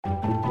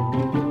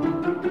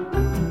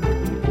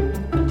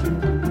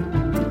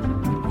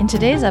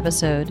today's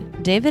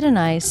episode, David and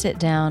I sit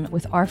down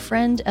with our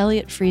friend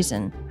Eliot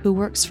Fresien, who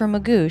works for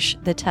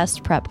Magoosh, the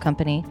test prep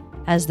company,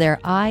 as their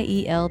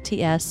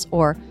IELTS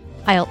or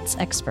IELTS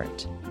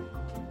expert.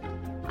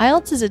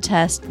 IELTS is a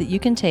test that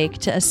you can take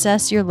to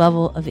assess your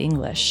level of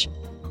English,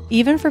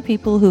 even for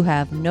people who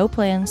have no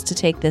plans to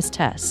take this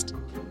test.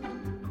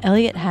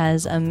 Eliot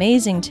has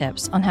amazing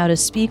tips on how to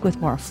speak with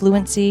more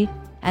fluency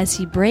as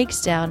he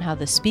breaks down how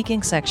the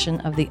speaking section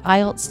of the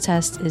IELTS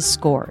test is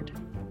scored.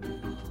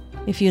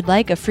 If you'd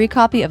like a free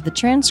copy of the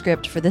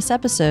transcript for this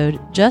episode,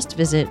 just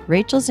visit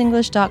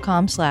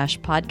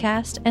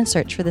rachelsenglish.com/podcast and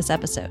search for this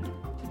episode.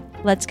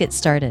 Let's get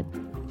started.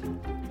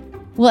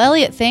 Well,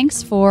 Eliot,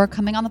 thanks for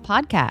coming on the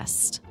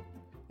podcast.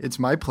 It's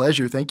my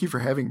pleasure. Thank you for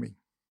having me.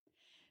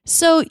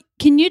 So,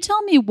 can you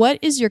tell me what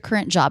is your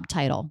current job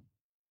title?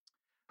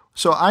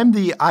 So I'm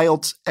the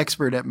IELTS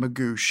expert at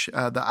Magoosh,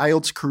 the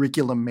IELTS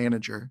curriculum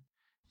manager.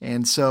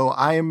 And so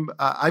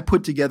I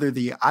put together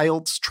the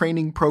IELTS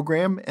training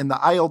program, and the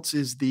IELTS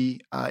is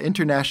the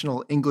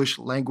International English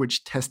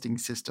Language Testing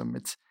System.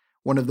 It's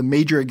one of the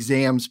major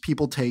exams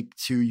people take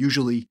to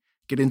usually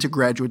get into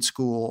graduate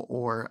school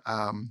or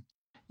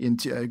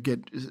get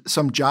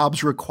some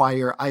jobs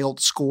require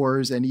IELTS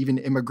scores, and even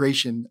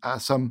immigration.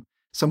 Some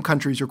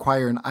countries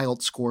require an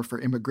IELTS score for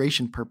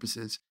immigration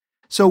purposes.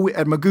 So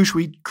at Magoosh,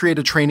 we create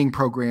a training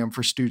program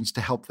for students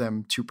to help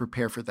them to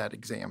prepare for that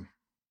exam.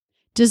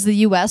 Does the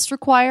U.S.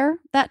 require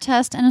that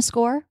test and a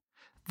score?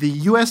 The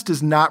U.S.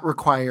 does not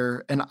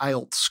require an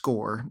IELTS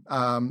score.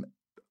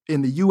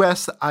 In the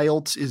U.S.,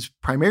 IELTS is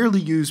primarily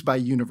used by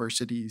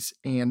universities,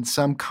 and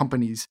some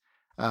companies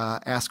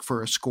ask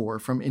for a score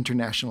from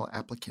international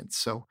applicants.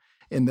 So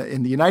in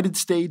the United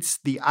States,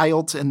 the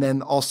IELTS and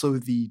then also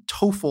the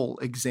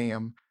TOEFL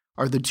exam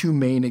are the two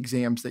main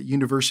exams that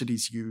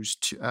universities use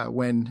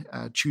when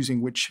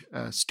choosing which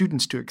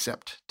students to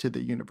accept to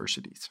the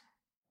universities.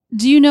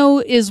 Do you know,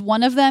 is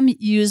one of them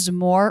used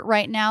more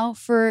right now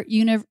for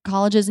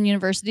colleges and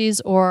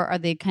universities, or are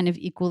they kind of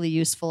equally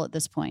useful at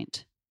this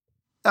point?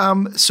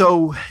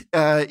 So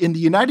in the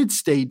United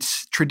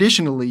States,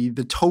 traditionally,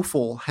 the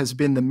TOEFL has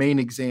been the main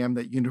exam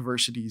that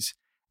universities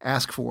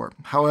ask for.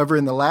 However,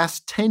 in the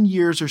last 10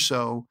 years or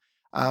so,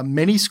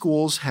 many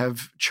schools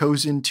have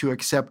chosen to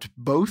accept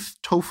both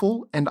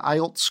TOEFL and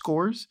IELTS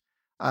scores.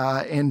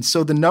 And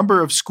so the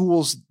number of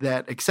schools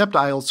that accept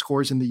IELTS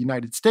scores in the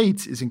United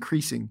States is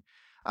increasing.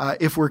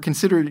 If we're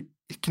considering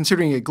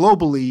it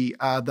globally,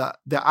 the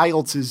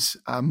IELTS is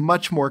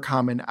much more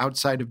common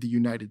outside of the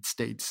United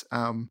States.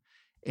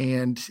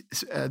 And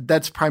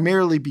that's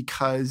primarily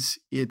because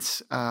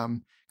it's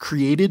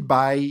created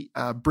by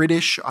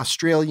British,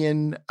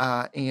 Australian,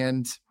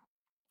 and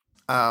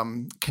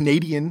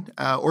Canadian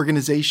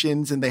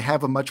organizations, and they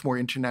have a much more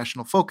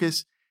international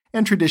focus.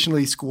 And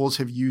traditionally, schools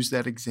have used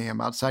that exam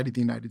outside of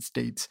the United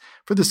States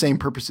for the same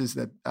purposes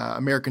that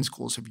American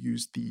schools have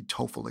used the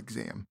TOEFL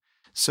exam.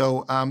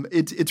 So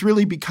it's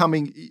really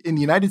becoming, in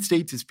the United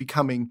States, it's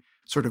becoming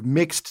sort of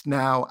mixed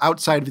now.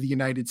 Outside of the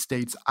United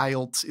States,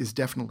 IELTS is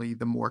definitely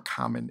the more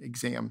common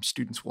exam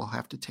students will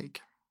have to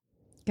take.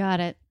 Got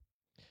it.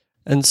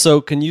 And so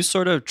can you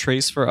sort of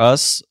trace for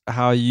us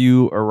how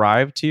you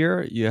arrived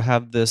here? You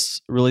have this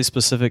really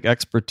specific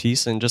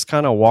expertise, and just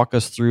kind of walk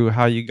us through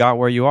how you got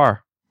where you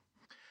are.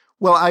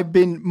 Well,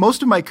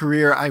 most of my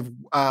career, I've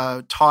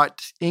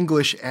taught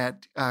English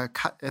at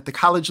the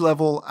college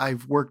level.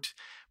 I've worked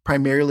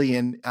primarily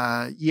in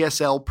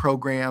ESL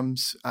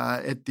programs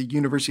at the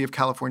University of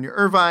California,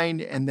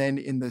 Irvine, and then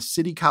in the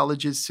City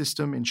Colleges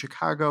system in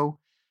Chicago.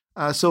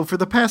 So for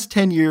the past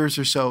 10 years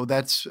or so,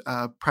 that's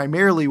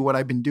primarily what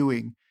I've been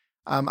doing.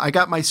 I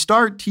got my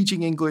start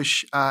teaching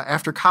English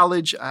after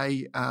college.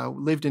 I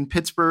lived in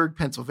Pittsburgh,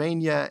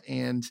 Pennsylvania,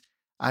 and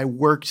I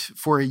worked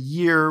for a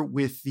year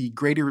with the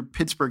Greater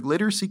Pittsburgh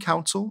Literacy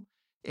Council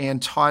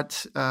and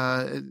taught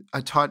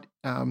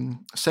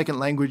second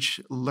language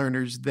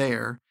learners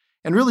there,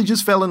 and really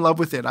just fell in love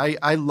with it.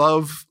 I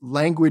love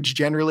language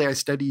generally. I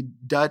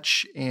studied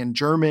Dutch and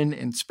German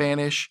and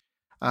Spanish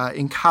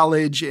in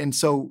college, and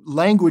so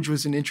language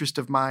was an interest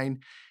of mine.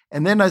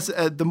 And then as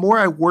the more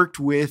I worked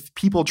with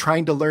people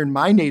trying to learn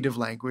my native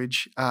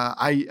language,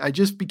 I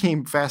just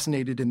became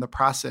fascinated in the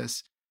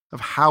process of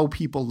how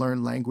people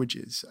learn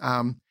languages.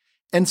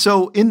 And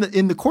so in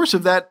the course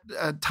of that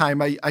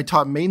time, I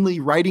taught mainly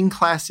writing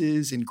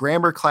classes and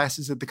grammar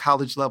classes at the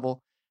college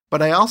level.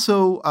 But I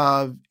also,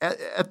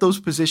 at those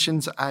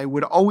positions, I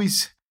would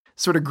always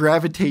sort of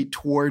gravitate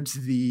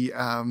towards the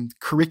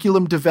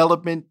curriculum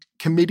development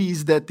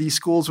committees that these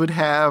schools would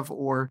have,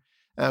 or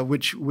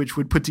which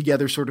would put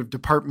together sort of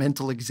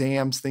departmental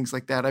exams, things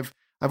like that. I've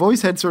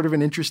always had sort of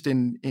an interest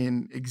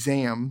in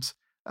exams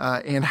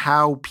and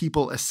how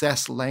people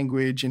assess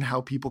language and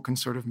how people can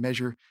sort of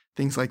measure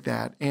things like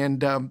that.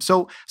 And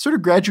so sort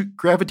of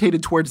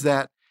gravitated towards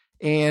that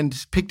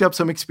and picked up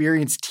some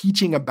experience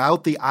teaching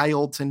about the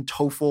IELTS and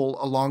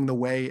TOEFL along the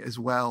way as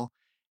well.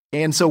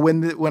 And so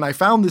when I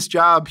found this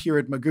job here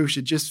at Magoosh,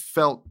 it just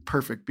felt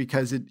perfect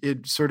because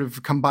it sort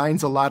of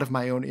combines a lot of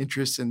my own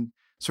interests and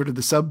sort of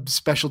the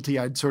subspecialty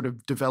I'd sort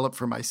of developed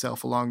for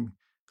myself along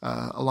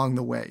along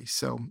the way.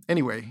 So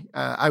anyway,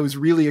 I was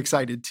really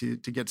excited to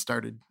get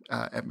started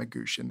at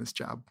Magoosh in this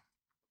job.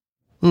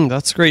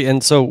 That's great.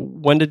 And so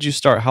when did you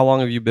start? How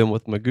long have you been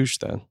with Magoosh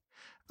then?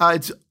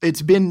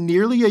 It's been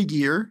nearly a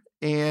year.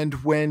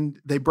 And when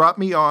they brought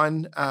me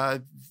on,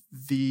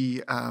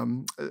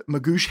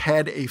 Magoosh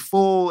had a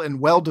full and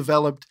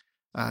well-developed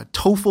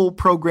TOEFL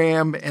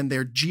program and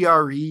their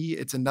GRE.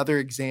 It's another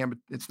exam.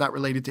 It's not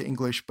related to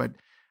English, but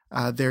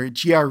their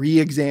GRE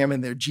exam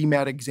and their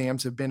GMAT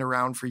exams have been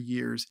around for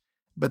years,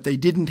 but they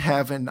didn't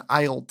have an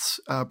IELTS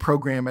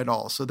program at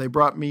all. So they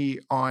brought me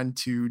on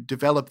to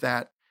develop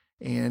that.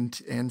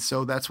 And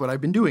so that's what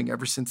I've been doing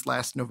ever since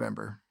last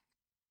November.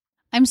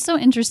 I'm so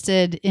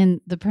interested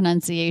in the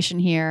pronunciation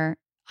here.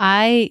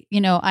 I'm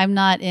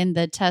not in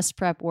the test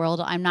prep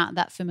world. I'm not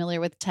that familiar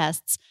with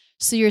tests.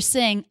 So you're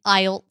saying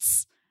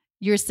IELTS.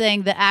 You're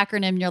saying the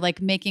acronym, you're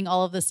like making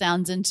all of the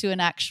sounds into an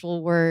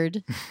actual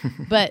word.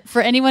 But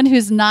for anyone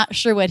who's not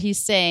sure what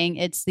he's saying,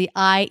 it's the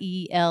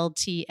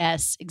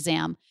IELTS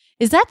exam.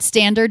 Is that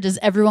standard? Does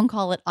everyone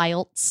call it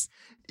IELTS?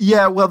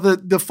 Yeah, well,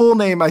 the full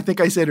name, I think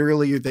I said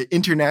earlier, the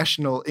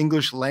International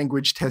English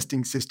Language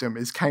Testing System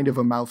is kind of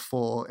a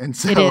mouthful. And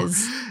so, it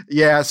is.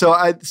 Yeah,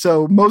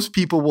 so most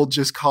people will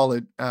just call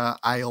it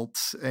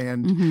IELTS.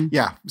 And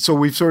yeah, so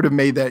we've sort of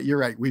made that, you're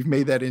right, we've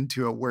made that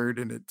into a word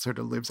and it sort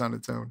of lives on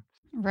its own.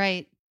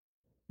 Right.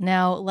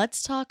 Now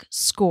let's talk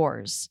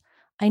scores.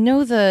 I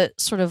know the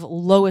sort of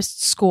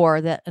lowest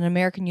score that an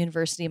American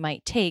university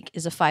might take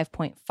is a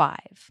 5.5.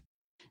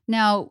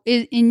 Now,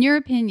 in your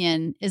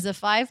opinion, is a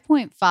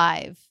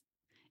 5.5,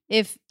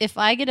 if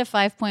I get a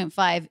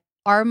 5.5,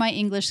 are my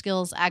English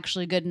skills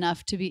actually good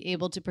enough to be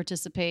able to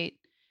participate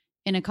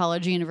in a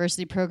college or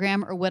university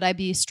program, or would I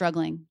be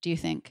struggling, do you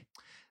think?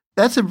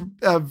 That's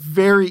a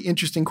very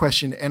interesting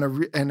question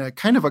and a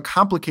kind of a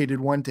complicated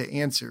one to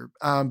answer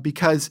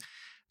because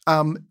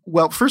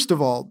well, first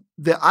of all,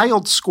 the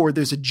IELTS score,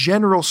 there's a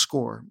general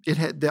score.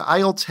 The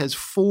IELTS has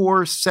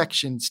 4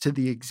 sections to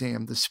the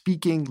exam: the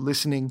speaking,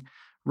 listening,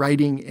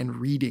 writing, and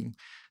reading.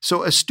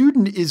 So a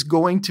student is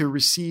going to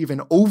receive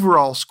an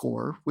overall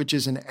score, which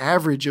is an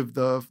average of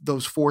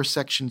those 4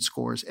 section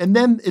scores. And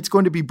then it's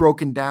going to be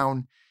broken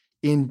down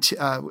into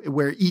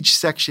where each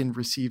section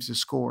receives a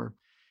score.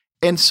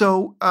 And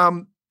so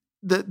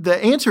the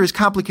answer is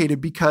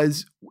complicated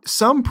because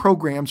some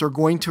programs are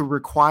going to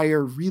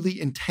require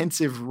really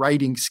intensive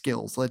writing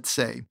skills, let's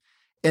say.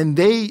 And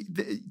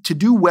to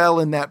do well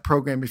in that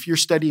program, if you're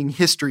studying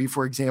history,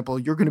 for example,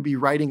 you're going to be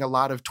writing a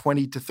lot of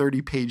 20 to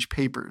 30 page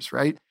papers,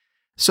 right?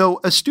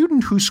 So a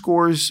student who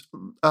scores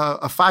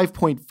a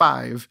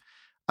 5.5,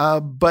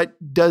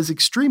 but does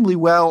extremely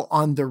well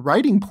on the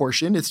writing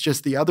portion, it's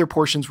just the other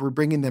portions we're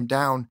bringing them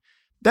down,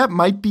 that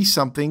might be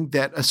something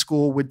that a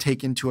school would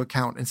take into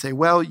account and say,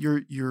 well,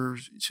 you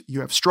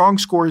have strong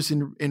scores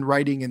in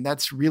writing, and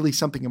that's really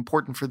something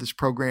important for this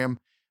program.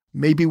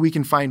 Maybe we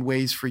can find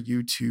ways for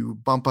you to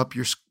bump up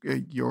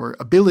your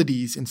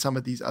abilities in some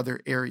of these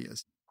other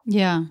areas.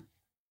 Yeah.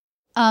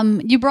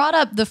 You brought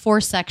up the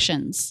 4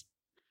 sections.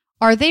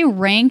 Are they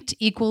ranked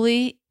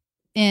equally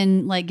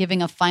in like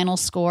giving a final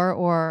score,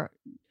 or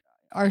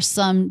are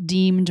some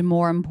deemed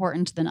more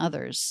important than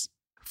others?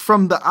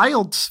 From the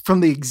IELTS, from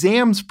the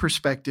exam's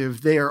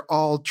perspective, they are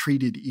all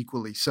treated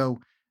equally.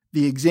 So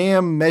the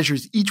exam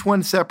measures each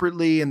one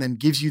separately and then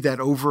gives you that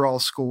overall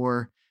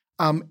score.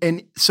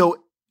 And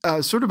so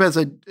sort of as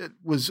I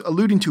was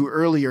alluding to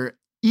earlier,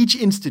 each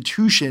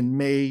institution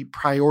may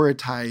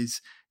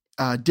prioritize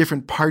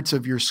different parts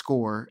of your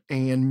score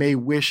and may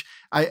wish,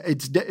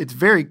 it's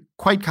very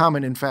quite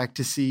common, in fact,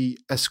 to see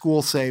a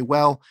school say,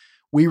 well,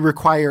 we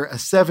require a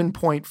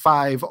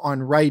 7.5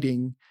 on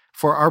writing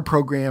for our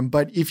program,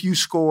 but if you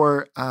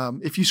score a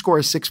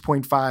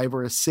 6.5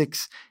 or a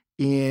 6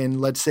 in,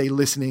 let's say,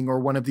 listening or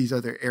one of these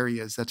other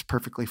areas, that's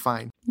perfectly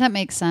fine. That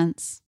makes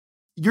sense.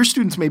 Your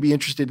students may be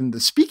interested in the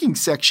speaking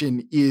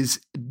section is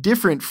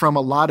different from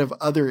a lot of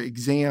other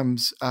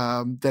exams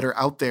that are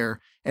out there.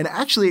 And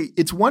actually,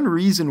 it's one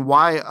reason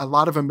why a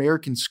lot of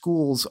American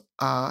schools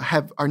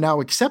are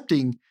now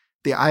accepting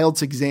the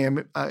IELTS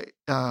exam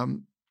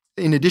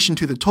in addition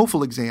to the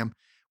TOEFL exam,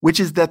 which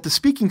is that the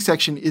speaking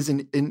section is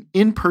an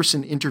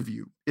in-person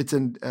interview. It's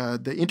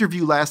the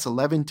interview lasts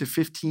 11 to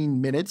 15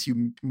 minutes.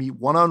 You meet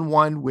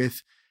one-on-one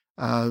with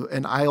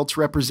an IELTS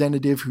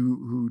representative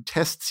who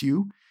tests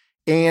you.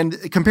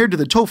 And compared to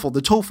the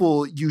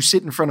TOEFL, you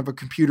sit in front of a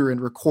computer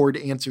and record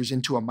answers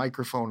into a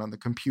microphone on the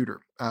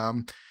computer.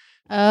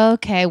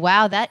 Okay.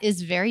 Wow. That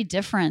is very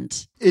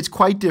different. It's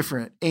quite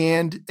different.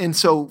 And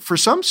so for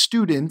some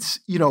students,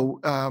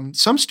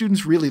 some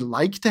students really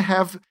like to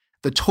have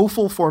the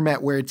TOEFL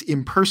format where it's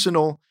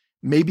impersonal.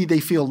 Maybe they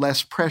feel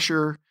less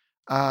pressure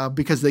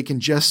because they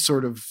can just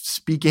sort of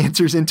speak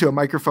answers into a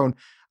microphone.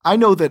 I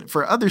know that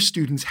for other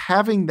students,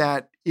 having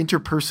that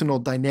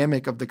interpersonal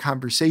dynamic of the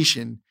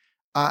conversation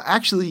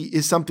actually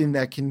is something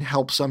that can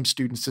help some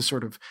students to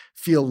sort of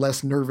feel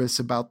less nervous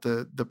about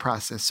the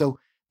process. So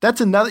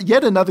that's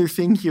yet another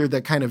thing here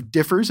that kind of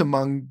differs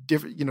among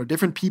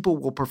different people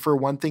will prefer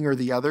one thing or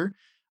the other.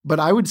 But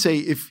I would say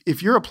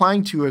if you're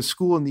applying to a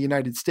school in the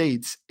United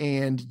States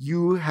and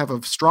you have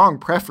a strong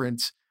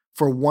preference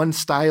for one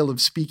style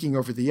of speaking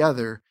over the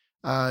other,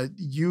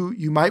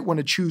 you might want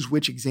to choose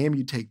which exam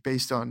you take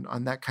based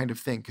on that kind of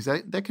thing, because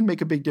that can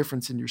make a big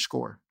difference in your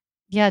score.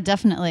 Yeah,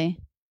 definitely.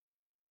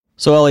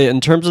 So, Eliot, in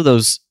terms of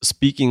those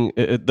speaking,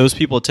 those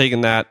people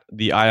taking the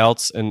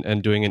IELTS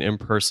and doing an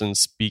in-person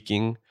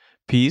speaking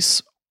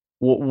piece,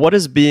 what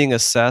is being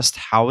assessed?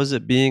 How is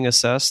it being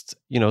assessed?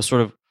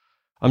 Sort of,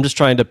 I'm just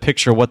trying to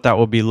picture what that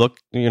would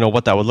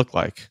what that would look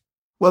like.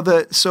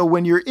 Well, so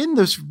when you're in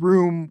this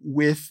room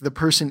with the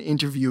person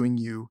interviewing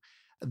you,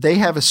 they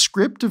have a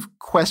script of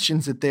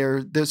questions that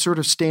they're sort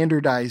of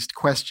standardized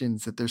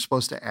questions that they're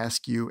supposed to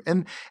ask you.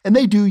 And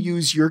they do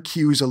use your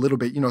cues a little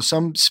bit.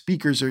 Some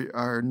speakers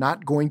are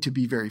not going to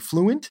be very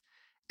fluent.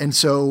 And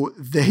so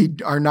they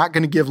are not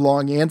going to give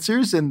long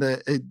answers. And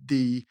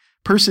the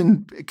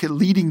person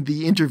leading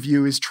the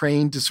interview is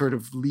trained to sort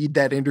of lead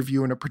that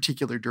interview in a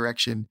particular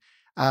direction.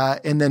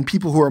 And then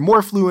people who are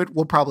more fluent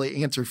will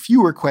probably answer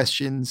fewer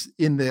questions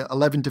in the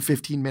 11 to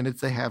 15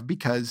 minutes they have,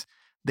 because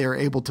they're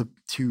able to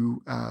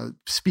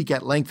speak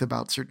at length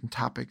about certain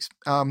topics.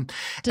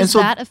 Does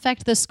that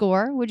affect the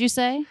score, would you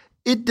say?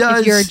 It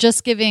does. If you're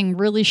just giving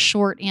really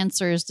short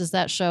answers, does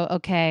that show,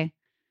 okay,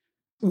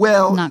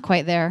 well, not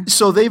quite there?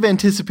 So they've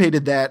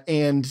anticipated that,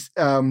 and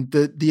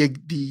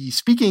the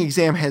speaking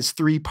exam has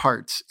 3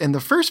 parts. And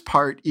the first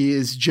part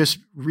is just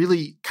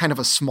really kind of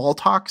a small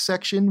talk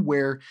section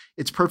where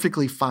it's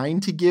perfectly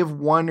fine to give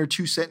 1 or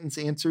 2 sentence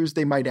answers.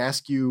 They might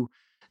ask you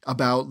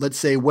about, let's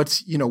say,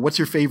 what's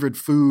your favorite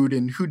food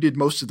and who did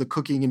most of the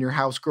cooking in your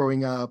house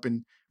growing up,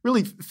 and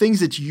really things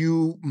that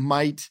you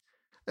might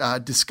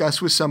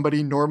discuss with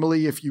somebody.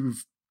 Normally,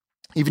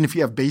 even if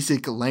you have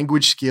basic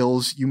language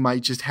skills, you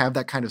might just have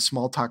that kind of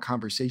small talk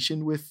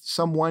conversation with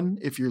someone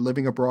if you're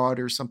living abroad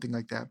or something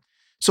like that.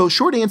 So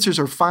short answers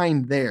are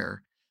fine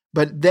there.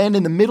 But then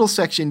in the middle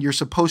section, you're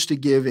supposed to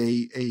give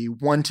a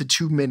 1 to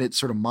 2 minute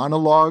sort of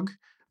monologue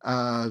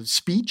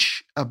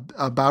speech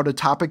about a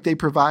topic they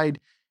provide.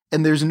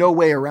 And there's no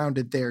way around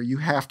it there. You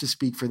have to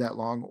speak for that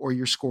long or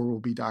your score will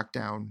be knocked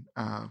down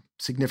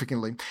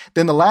significantly.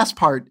 Then the last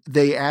part,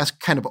 they ask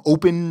kind of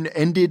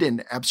open-ended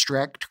and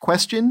abstract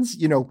questions,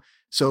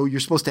 so you're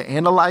supposed to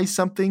analyze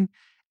something.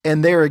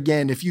 And there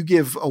again, if you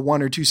give a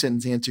 1 or 2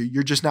 sentence answer,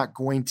 you're just not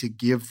going to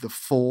give the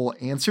full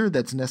answer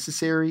that's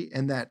necessary.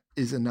 And that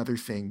is another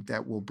thing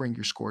that will bring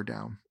your score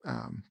down.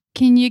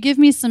 Can you give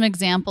me some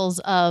examples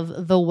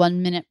of the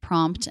 1 minute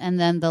prompt and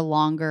then the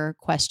longer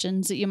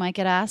questions that you might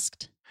get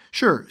asked?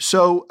 Sure.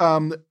 So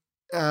the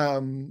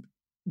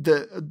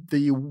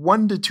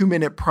 1 to 2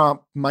 minute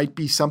prompt might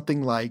be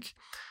something like,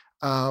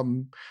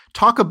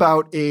 talk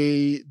about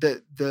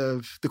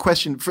the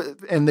question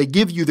and they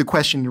give you the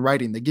question in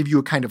writing. They give you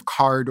a kind of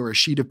card or a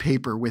sheet of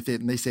paper with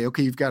it, and they say,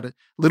 okay, you've got a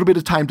little bit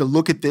of time to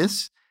look at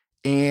this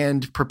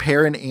and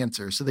prepare an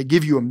answer. So they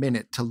give you a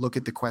minute to look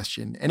at the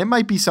question, and it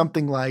might be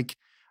something like,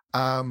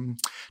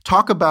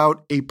 talk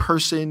about a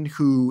person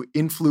who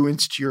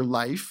influenced your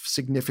life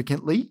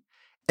significantly.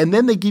 And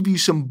then they give you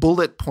some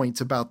bullet points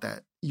about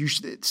that.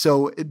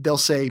 So they'll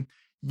say,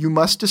 you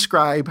must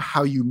describe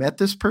how you met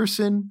this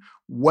person,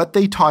 what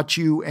they taught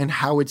you, and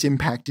how it's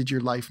impacted your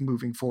life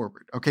moving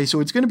forward. Okay, so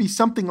it's going to be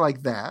something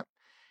like that.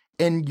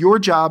 And your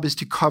job is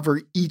to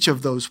cover each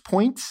of those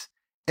points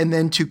and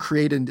then to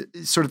create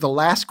sort of the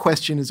last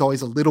question is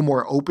always a little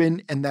more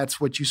open. And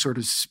that's what you sort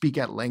of speak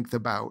at length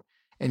about.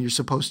 And you're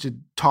supposed to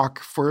talk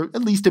for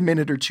at least a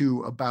minute or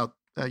 2 about,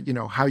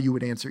 how you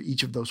would answer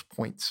each of those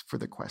points for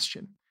the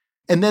question.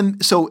 And then,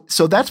 so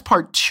that's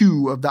part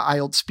 2 of the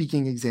IELTS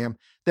speaking exam.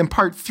 Then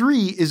part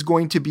 3 is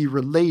going to be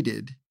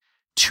related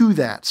to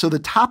that. So the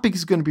topic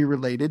is going to be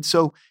related.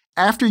 So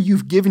after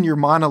you've given your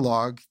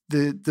monologue,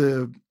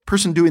 the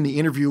person doing the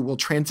interview will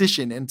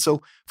transition. And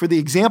so for the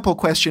example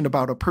question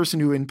about a person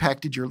who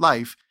impacted your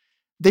life,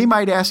 they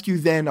might ask you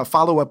then a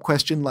follow-up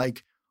question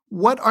like,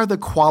 what are the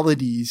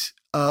qualities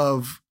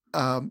of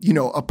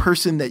a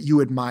person that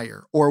you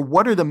admire, or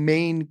what are the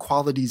main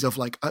qualities of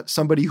like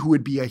somebody who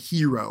would be a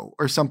hero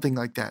or something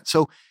like that.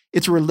 So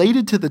it's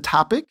related to the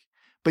topic,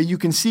 but you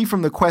can see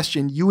from the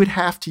question, you would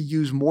have to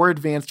use more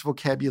advanced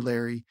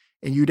vocabulary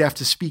and you'd have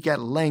to speak at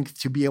length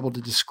to be able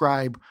to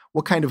describe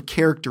what kind of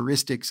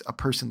characteristics a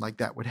person like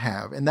that would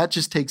have. And that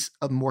just takes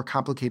a more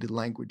complicated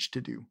language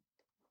to do.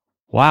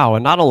 Wow.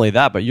 And not only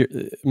that, but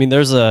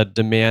there's a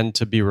demand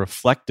to be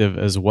reflective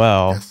as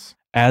well. Yes.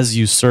 As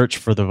you search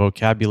for the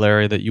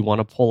vocabulary that you want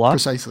to pull up.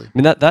 Precisely.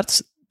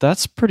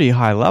 That's pretty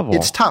high level.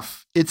 It's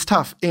tough.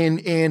 And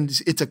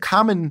it's a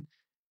common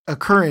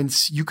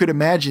occurrence. You could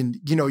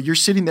imagine, you're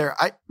sitting there.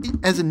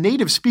 As a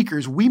native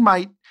speakers, we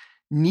might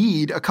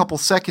need a couple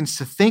seconds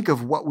to think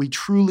of what we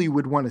truly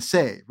would want to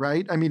say,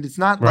 right? It's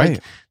not right.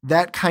 Like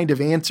that kind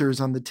of answer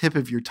is on the tip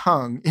of your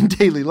tongue in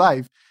daily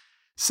life.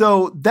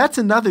 So that's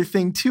another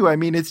thing too.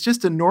 It's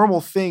just a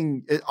normal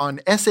thing on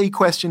essay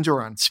questions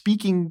or on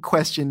speaking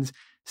questions.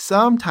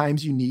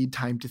 Sometimes you need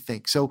time to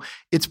think. So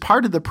it's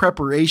part of the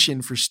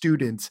preparation for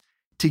students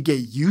to get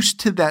used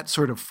to that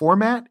sort of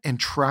format and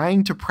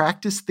trying to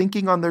practice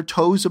thinking on their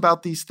toes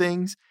about these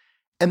things.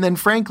 And then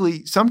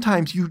frankly,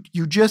 sometimes you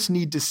just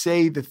need to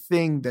say the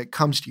thing that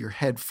comes to your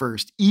head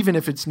first, even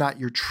if it's not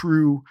your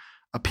true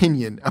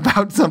opinion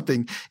about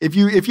something. If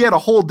you had a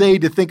whole day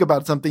to think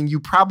about something, you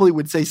probably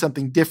would say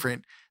something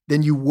different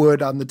than you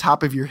would on the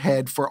top of your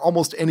head for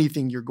almost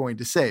anything you're going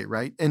to say,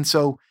 right? And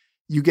so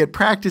you get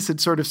practice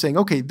at sort of saying,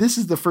 okay, this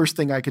is the first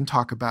thing I can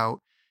talk about.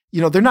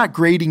 They're not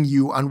grading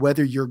you on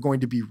whether you're going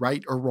to be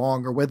right or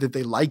wrong or whether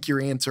they like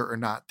your answer or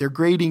not. They're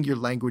grading your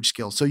language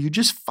skills. So you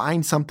just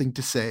find something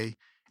to say,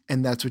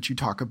 and that's what you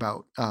talk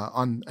about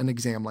on an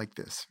exam like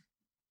this.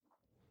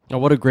 Now,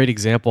 what a great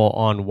example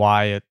on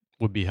why it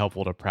would be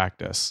helpful to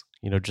practice.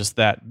 Just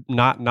that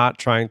not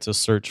trying to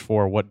search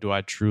for what do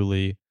I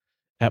truly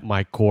at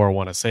my core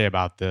want to say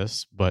about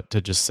this, but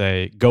to just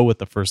say, go with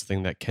the first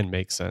thing that can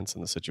make sense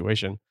in the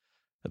situation.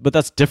 But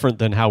that's different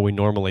than how we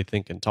normally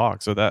think and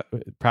talk. So that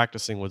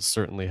practicing would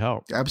certainly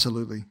help.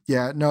 Absolutely.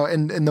 Yeah, no.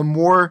 And the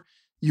more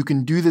you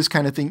can do this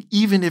kind of thing,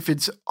 even if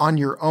it's on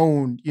your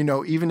own,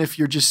 even if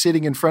you're just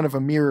sitting in front of a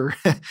mirror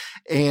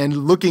and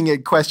looking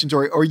at questions,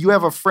 or you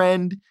have a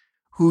friend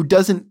who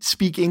doesn't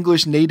speak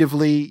English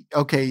natively.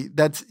 Okay.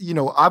 That's,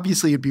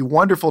 obviously it'd be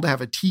wonderful to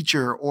have a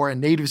teacher or a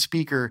native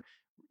speaker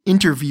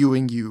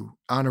interviewing you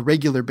on a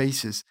regular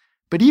basis.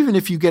 But even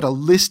if you get a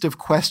list of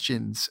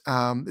questions,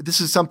 this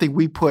is something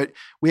we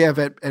have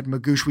at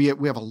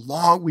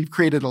Magoosh. We've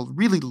created a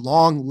really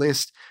long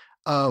list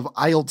of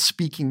IELTS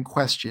speaking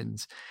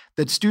questions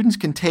that students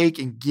can take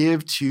and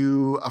give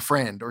to a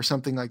friend or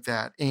something like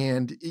that.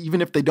 And even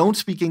if they don't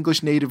speak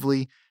English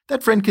natively,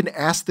 that friend can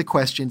ask the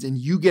questions and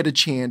you get a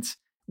chance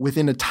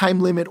within a time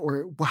limit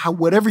or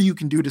whatever you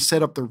can do to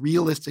set up the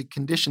realistic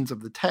conditions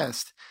of the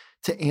test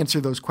to answer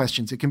those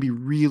questions. It can be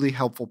really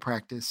helpful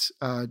practice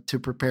to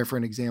prepare for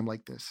an exam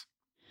like this.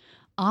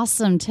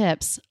 Awesome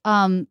tips.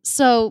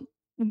 So,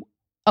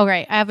 all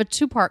right, I have a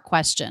 2-part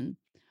question.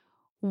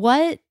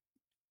 What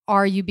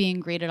are you being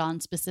graded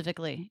on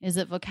specifically? Is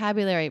it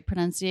vocabulary,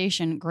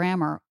 pronunciation,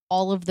 grammar,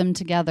 all of them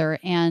together?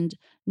 And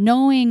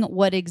knowing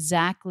what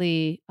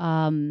exactly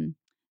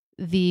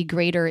the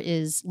grader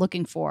is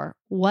looking for,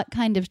 what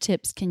kind of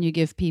tips can you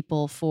give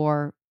people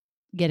for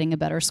getting a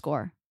better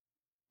score?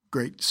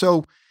 Great.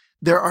 So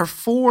there are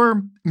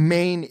 4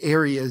 main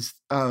areas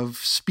of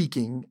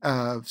speaking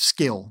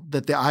skill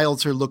that the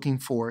IELTS are looking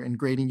for and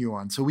grading you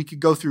on. So we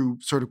could go through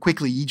sort of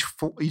quickly each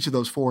of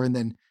those 4 and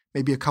then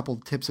maybe a couple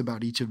of tips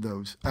about each of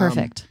those.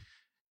 Perfect.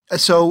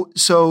 So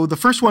the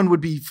first one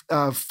would be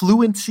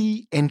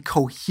fluency and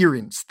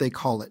coherence, they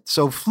call it.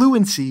 So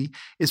fluency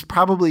is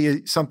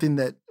probably something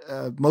that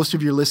most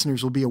of your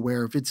listeners will be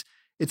aware of.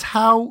 It's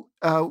how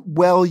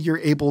well you're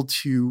able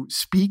to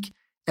speak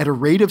at a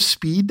rate of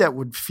speed that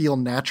would feel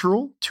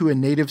natural to a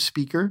native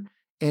speaker.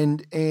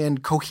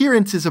 And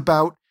coherence is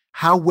about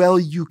how well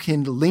you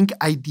can link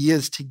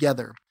ideas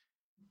together.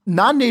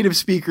 Non-native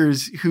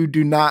speakers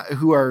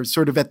who are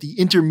sort of at the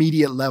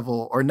intermediate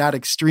level or not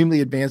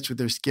extremely advanced with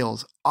their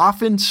skills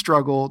often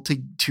struggle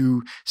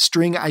to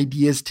string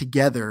ideas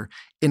together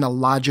in a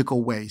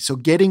logical way. So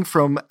getting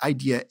from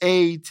idea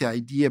A to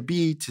idea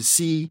B to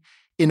C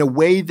in a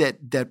way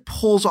that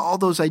pulls all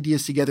those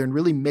ideas together and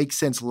really makes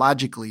sense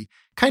logically,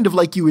 kind of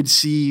like you would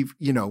see,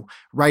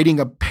 writing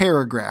a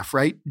paragraph,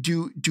 right?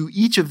 Do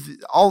each of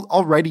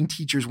all writing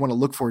teachers want to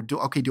look for? Do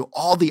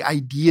all the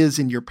ideas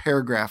in your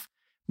paragraph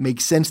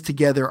make sense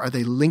together? Are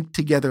they linked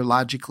together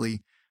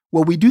logically?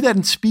 Well, we do that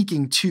in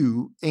speaking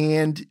too,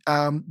 and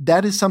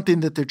that is something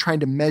that they're trying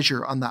to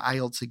measure on the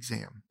IELTS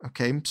exam.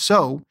 Okay,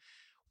 so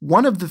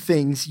one of the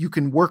things you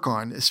can work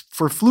on is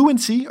for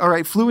fluency. All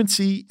right,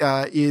 fluency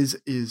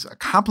is a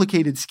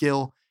complicated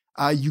skill.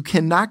 You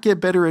cannot get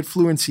better at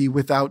fluency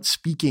without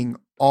speaking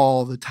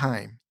all the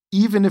time,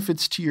 even if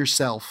it's to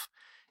yourself.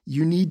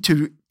 You need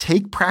to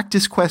take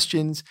practice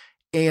questions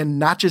and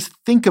not just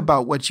think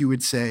about what you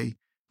would say,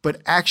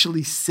 but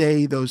actually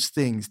say those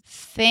things.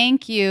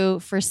 Thank you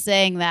for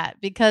saying that,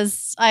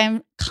 because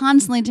I'm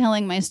constantly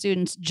telling my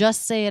students,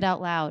 just say it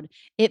out loud.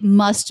 It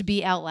must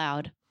be out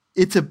loud.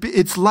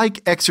 It's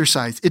like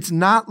exercise. It's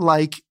not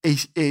like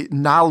a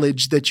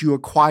knowledge that you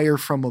acquire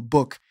from a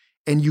book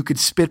and you could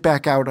spit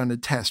back out on a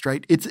test,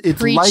 right? It's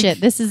Preach like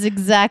it. This is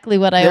exactly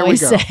what I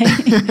always say.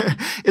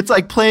 It's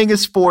like playing a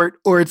sport,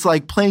 or it's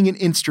like playing an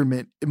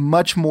instrument,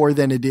 much more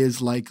than it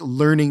is like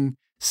learning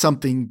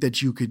something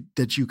that you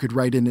could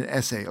write in an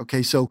essay.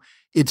 Okay, so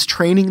it's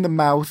training the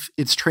mouth,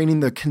 it's training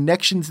the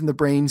connections in the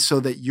brain so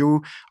that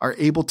you are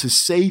able to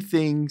say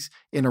things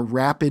in a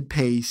rapid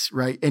pace,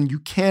 right? And you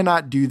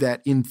cannot do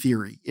that in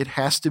theory. It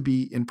has to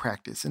be in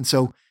practice. And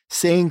so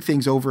saying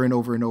things over and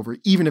over and over,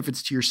 even if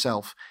it's to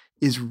yourself,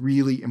 is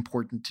really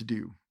important to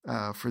do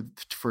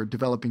for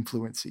developing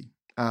fluency.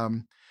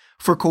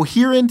 For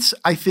coherence,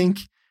 I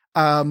think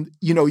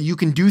you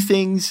can do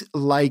things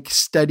like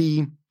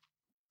study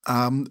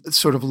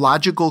sort of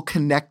logical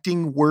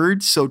connecting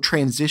words, so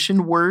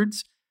transition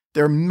words.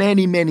 There are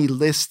many, many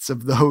lists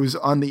of those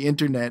on the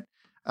internet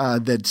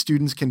that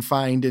students can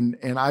find.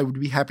 And I would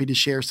be happy to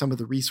share some of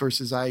the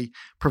resources I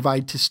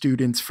provide to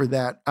students for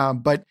that.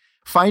 But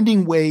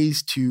finding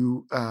ways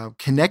to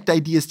connect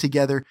ideas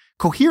together.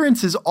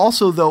 Coherence is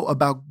also, though,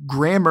 about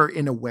grammar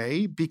in a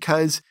way,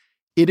 because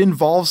it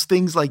involves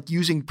things like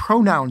using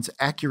pronouns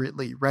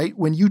accurately, right?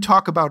 When you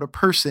talk about a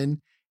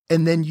person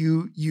and then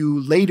you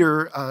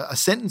later, a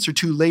sentence or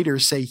two later,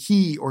 say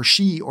he or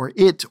she or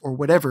it or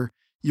whatever,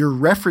 you're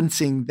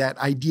referencing that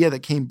idea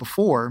that came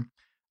before.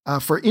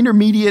 For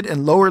intermediate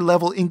and lower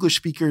level English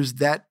speakers,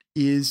 that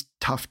is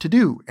tough to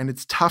do. And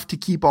it's tough to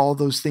keep all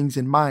those things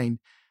in mind.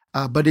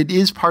 But it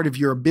is part of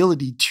your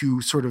ability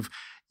to sort of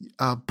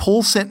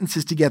pull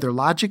sentences together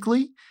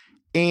logically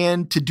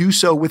and to do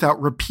so without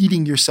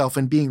repeating yourself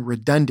and being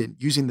redundant,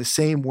 using the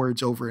same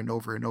words over and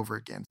over and over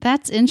again.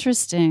 That's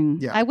interesting.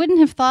 Yeah. I wouldn't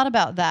have thought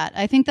about that.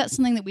 I think that's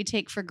something that we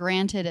take for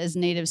granted as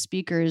native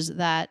speakers,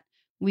 that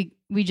we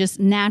just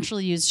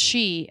naturally use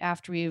she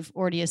after we've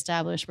already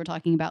established we're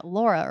talking about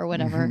Laura or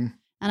whatever.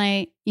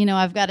 Mm-hmm. And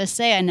I've got to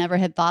say, I never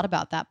had thought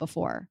about that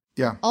before.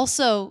 Yeah.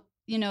 Also,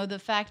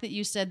 the fact that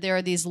you said there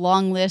are these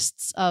long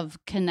lists of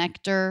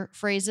connector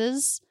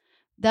phrases,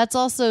 that's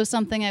also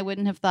something I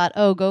wouldn't have thought,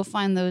 go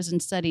find those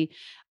and study.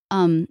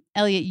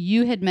 Eliot,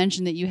 you had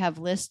mentioned that you have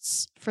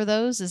lists for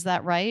those. Is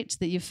that right,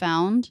 that you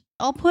found?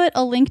 I'll put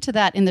a link to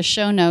that in the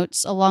show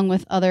notes, along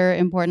with other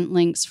important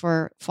links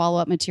for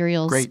follow-up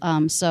materials. Great.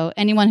 So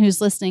anyone who's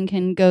listening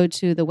can go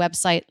to the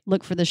website,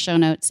 look for the show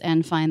notes,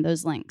 and find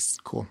those links.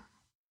 Cool.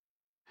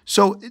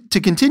 So to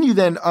continue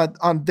then,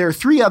 there are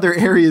three other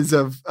areas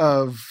of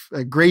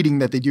grading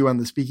that they do on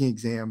the speaking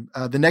exam.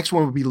 The next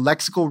one would be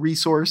lexical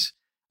resource.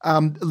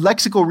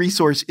 Lexical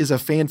resource is a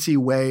fancy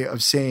way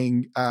of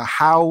saying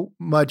how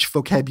much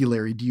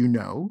vocabulary do you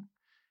know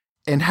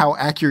and how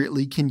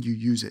accurately can you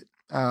use it.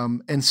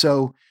 And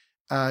so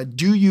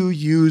do you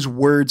use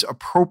words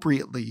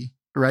appropriately,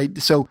 right?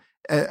 So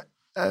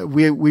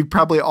we've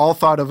probably all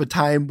thought of a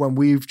time when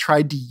we've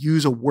tried to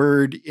use a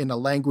word in a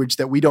language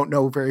that we don't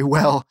know very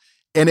well.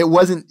 And it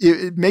wasn't,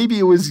 maybe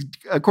it was,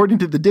 according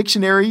to the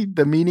dictionary,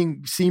 the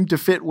meaning seemed to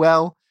fit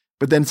well,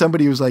 but then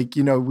somebody was like,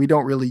 we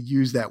don't really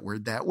use that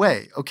word that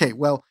way. Okay,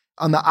 well,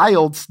 on the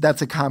IELTS,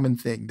 that's a common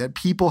thing, that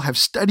people have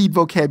studied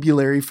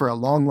vocabulary for a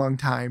long, long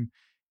time.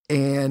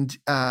 And,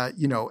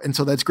 and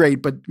so that's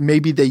great, but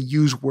maybe they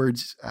use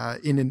words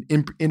in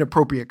an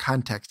inappropriate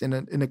context,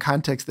 in a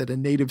context that a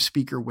native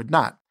speaker would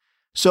not.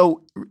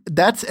 So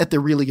that's at the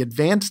really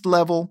advanced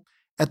level.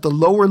 At the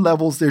lower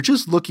levels, they're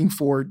just looking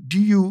for, do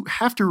you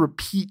have to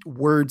repeat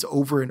words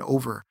over and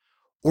over?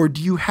 Or do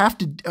you have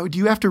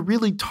to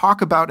really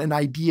talk about an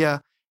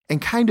idea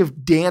and kind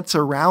of dance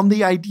around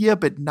the idea,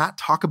 but not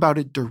talk about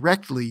it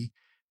directly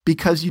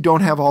because you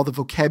don't have all the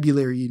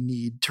vocabulary you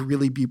need to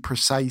really be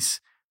precise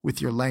with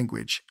your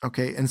language?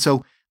 Okay. And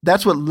so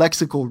that's what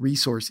lexical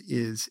resource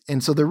is.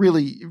 And so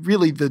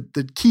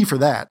the key for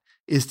that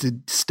is to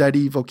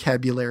study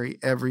vocabulary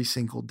every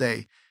single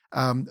day.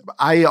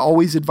 I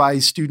always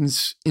advise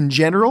students in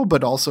general,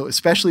 but also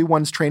especially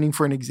ones training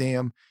for an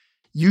exam,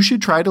 you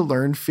should try to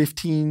learn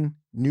 15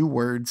 new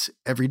words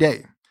every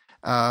day.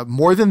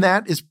 More than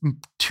that is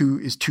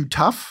too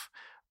tough.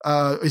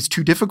 It's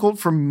too difficult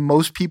for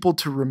most people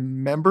to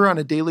remember on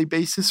a daily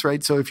basis,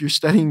 right? So if you're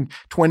studying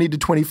 20 to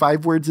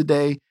 25 words a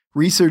day,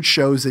 research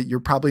shows that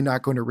you're probably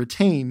not going to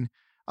retain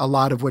a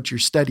lot of what you're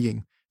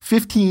studying.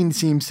 15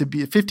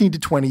 to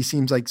 20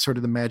 seems like sort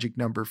of the magic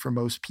number for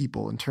most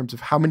people in terms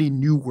of how many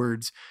new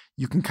words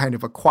you can kind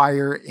of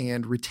acquire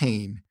and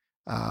retain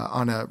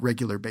on a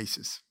regular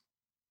basis.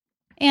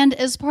 And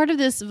as part of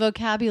this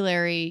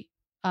vocabulary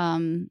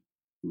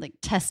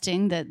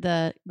testing that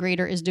the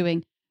grader is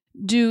doing,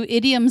 do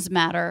idioms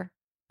matter?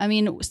 I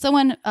mean,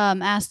 someone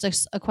asked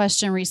us a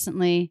question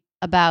recently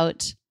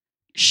about,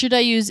 should I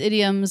use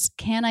idioms?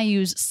 Can I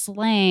use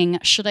slang?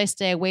 Should I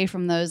stay away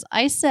from those?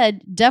 I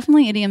said,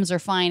 definitely idioms are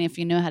fine if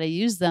you know how to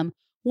use them.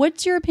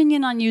 What's your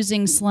opinion on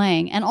using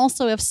slang? And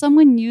also, if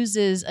someone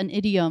uses an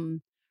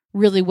idiom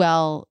really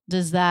well,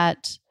 does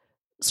that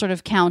sort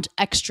of count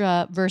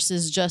extra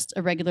versus just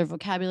a regular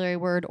vocabulary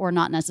word, or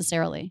not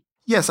necessarily?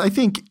 Yes, I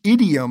think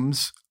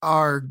idioms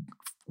are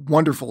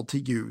wonderful to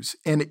use.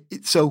 And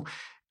so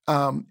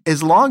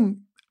as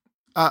long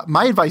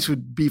my advice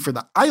would be for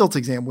the IELTS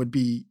exam would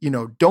be,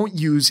 don't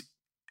use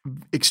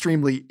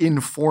extremely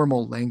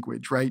informal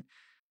language, right?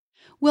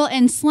 Well,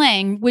 and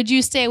slang, would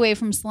you stay away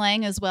from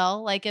slang as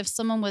well? Like if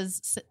someone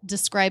was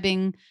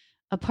describing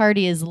a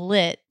party as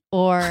lit,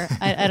 or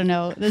I don't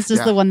know, this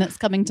is the one that's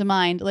coming to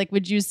mind. Like,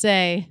 would you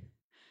say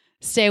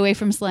stay away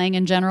from slang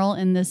in general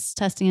in this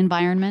testing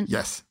environment?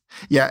 Yes.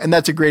 Yeah. And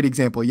that's a great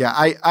example. Yeah.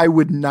 I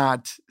would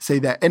not say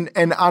that.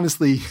 And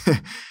honestly,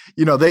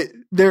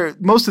 they're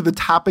most of the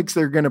topics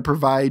they're going to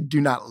provide do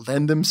not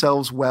lend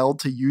themselves well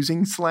to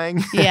using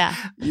slang. Yeah.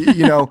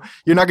 You're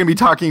not going to be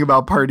talking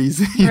about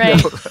parties.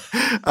 Right.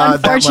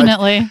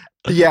 Unfortunately.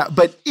 Yeah.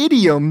 But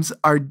idioms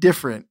are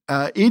different.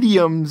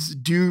 Idioms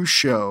do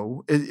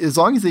show, as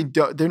long as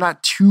they're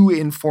not too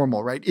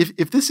informal, right?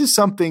 If this is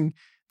something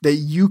that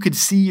you could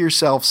see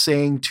yourself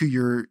saying to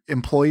your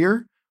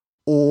employer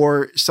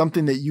or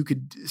something that you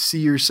could see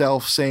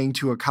yourself saying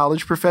to a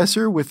college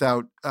professor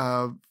without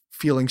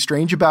feeling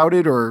strange about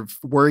it or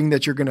worrying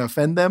that you're going to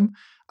offend them.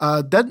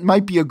 That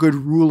might be a good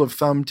rule of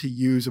thumb to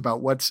use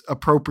about what's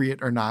appropriate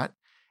or not.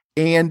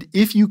 And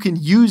if you can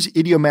use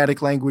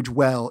idiomatic language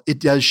well, it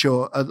does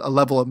show a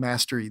level of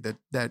mastery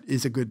that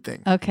is a good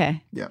thing.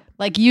 Okay. Yeah.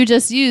 Like you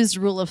just used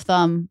rule of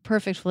thumb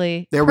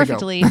perfectly,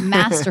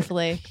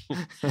 masterfully.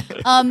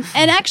 And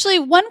actually,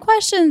 one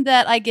question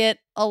that I get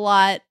a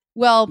lot,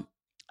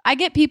 I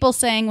get people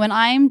saying when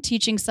I'm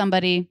teaching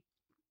somebody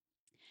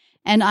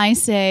and I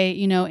say,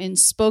 in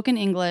spoken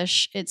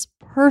English, it's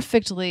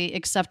perfectly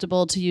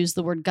acceptable to use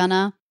the word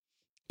gonna.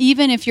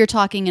 Even if you're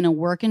talking in a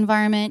work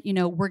environment,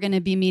 we're going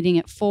to be meeting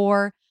at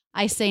 4.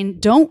 I say,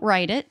 don't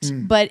write it.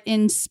 But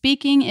in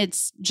speaking,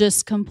 it's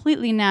just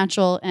completely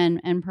natural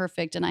and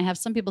perfect. And I have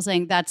some people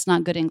saying that's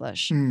not good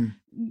English.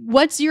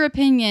 What's your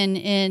opinion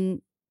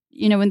in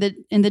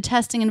the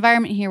testing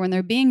environment here when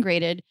they're being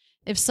graded?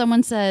 If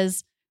someone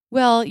says,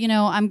 well,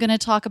 I'm going to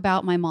talk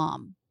about my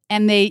mom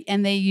and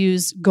they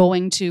use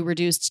going to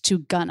reduced to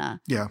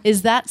gonna. Yeah.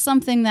 Is that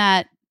something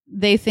that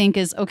they think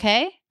is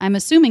okay? I'm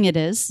assuming it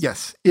is.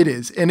 Yes, it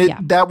is. And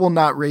that will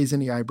not raise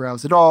any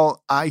eyebrows at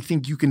all. I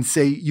think you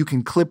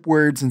can clip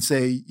words and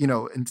say,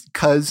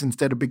 cuz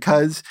instead of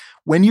because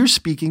when you're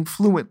speaking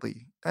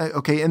fluently.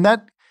 Okay. And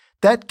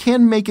that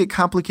can make it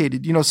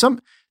complicated.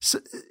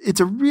 It's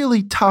a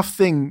really tough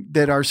thing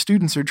that our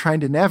students are trying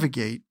to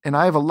navigate. And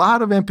I have a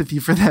lot of empathy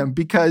for them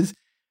because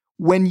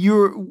when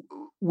you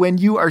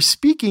are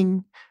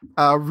speaking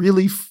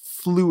really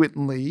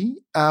fluently,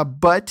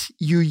 but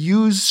you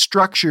use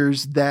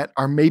structures that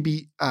are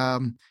maybe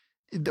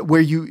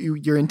where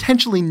you're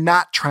intentionally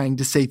not trying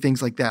to say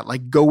things like that,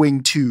 like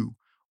going to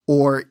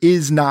or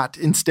is not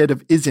instead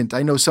of isn't.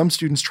 I know some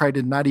students try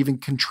to not even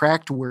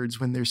contract words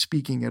when they're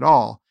speaking at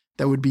all.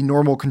 That would be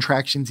normal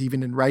contractions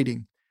even in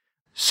writing.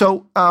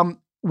 So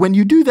when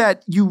you do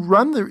that,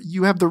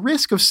 you have the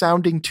risk of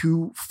sounding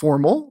too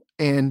formal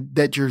and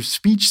that your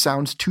speech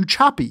sounds too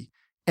choppy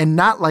and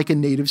not like a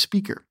native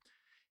speaker.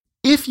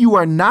 If you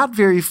are not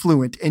very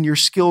fluent and your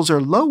skills are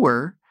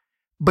lower,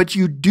 but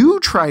you do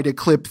try to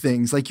clip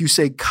things like you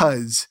say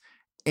cuz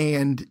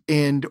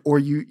or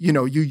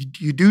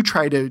you do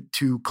try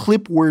to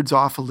clip words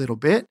off a little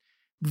bit,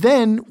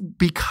 then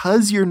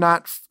because you're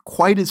not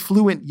quite as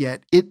fluent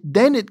yet,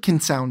 it can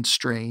sound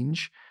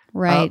strange,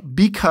 right?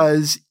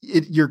 Because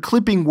you're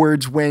clipping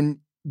words when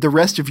the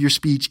rest of your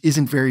speech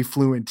isn't very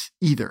fluent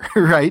either,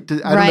 right?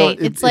 I don't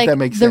know if that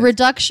makes sense. The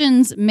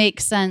reductions make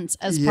sense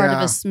as part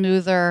of a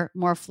smoother,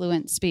 more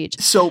fluent speech.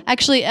 So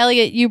actually,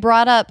 Eliot, you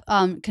brought up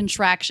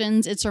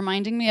contractions. It's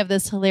reminding me of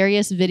this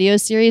hilarious video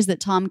series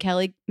that Tom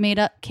Kelly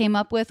came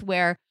up with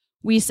where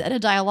we said a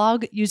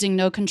dialogue using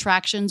no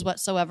contractions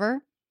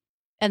whatsoever.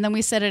 And then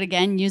we said it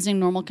again using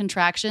normal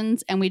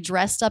contractions, and we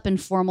dressed up in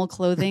formal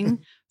clothing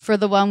for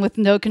the one with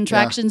no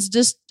contractions,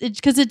 just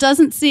because it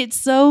doesn't see it's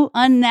so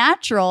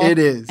unnatural. It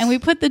is. And we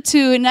put the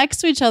two next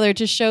to each other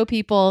to show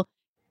people,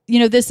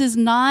 this is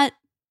not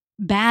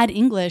bad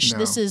English. No.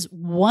 This is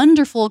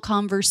wonderful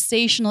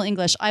conversational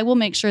English. I will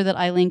make sure that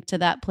I link to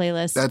that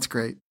playlist. That's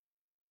great.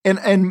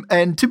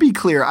 And to be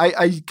clear,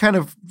 I kind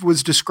of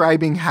was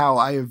describing how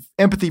I have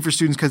empathy for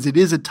students because it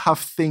is a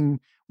tough thing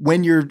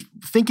when you're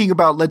thinking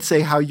about, let's say,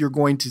 how you're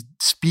going to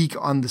speak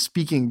on the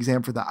speaking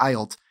exam for the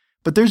IELTS.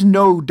 But there's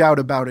no doubt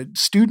about it.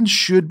 Students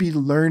should be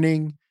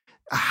learning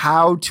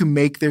how to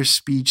make their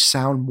speech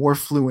sound more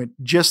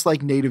fluent, just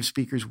like native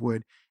speakers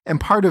would. And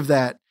part of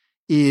that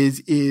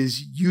is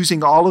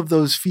using all of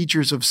those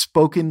features of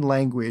spoken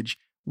language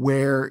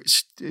where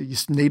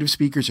native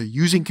speakers are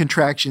using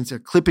contractions, they're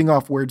clipping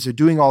off words, they're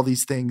doing all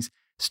these things.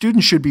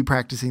 Students should be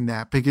practicing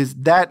that because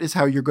that is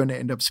how you're going to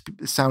end up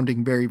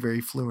sounding very,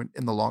 very fluent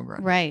in the long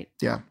run. Right.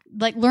 Yeah.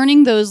 Like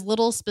learning those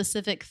little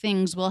specific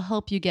things will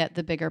help you get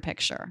the bigger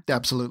picture.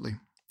 Absolutely.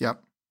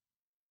 Yep.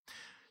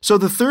 So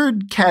the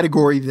third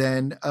category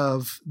then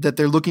that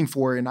they're looking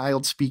for in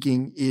IELTS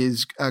speaking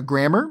is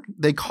grammar.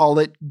 They call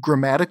it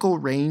grammatical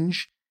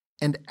range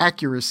and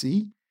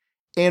accuracy.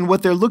 And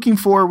what they're looking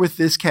for with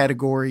this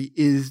category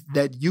is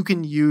that you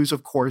can use,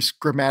 of course,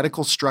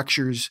 grammatical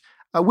structures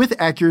with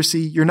accuracy.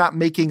 You're not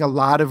making a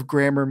lot of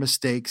grammar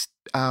mistakes.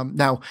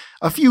 Now,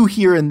 a few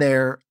here and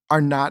there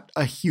are not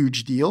a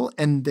huge deal,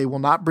 and they will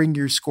not bring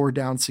your score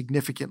down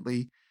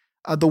significantly.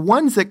 The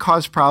ones that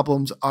cause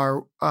problems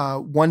are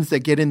ones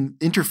that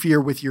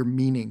interfere with your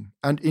meaning,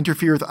 and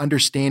interfere with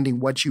understanding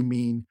what you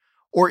mean.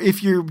 Or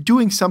if you're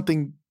doing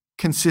something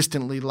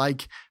consistently,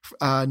 like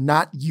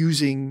not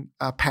using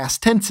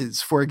past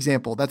tenses, for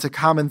example. That's a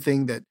common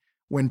thing that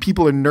when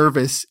people are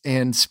nervous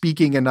and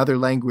speaking another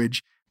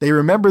language, they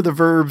remember the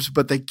verbs,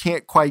 but they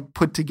can't quite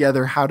put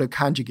together how to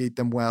conjugate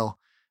them well.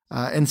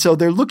 And so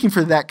they're looking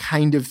for that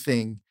kind of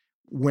thing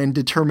when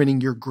determining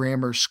your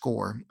grammar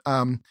score.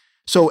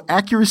 So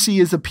accuracy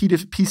is a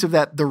piece of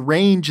that. The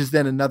range is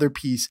then another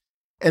piece.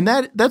 And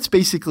that's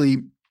basically,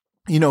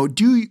 do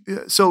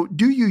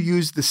you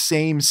use the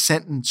same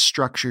sentence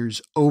structures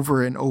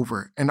over and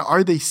over? And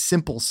are they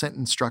simple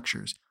sentence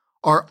structures?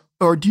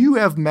 Or do you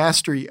have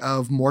mastery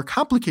of more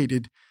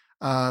complicated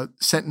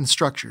sentence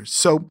structures?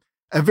 So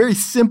a very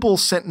simple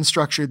sentence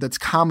structure that's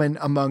common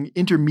among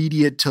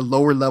intermediate to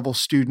lower level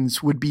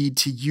students would be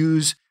to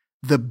use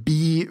the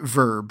be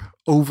verb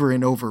over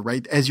and over,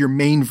 right, as your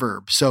main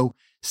verb. So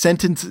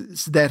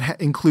sentences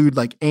that include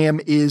like am,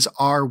 is,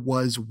 are,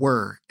 was,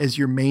 were as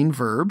your main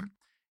verb.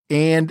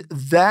 And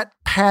that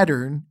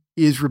pattern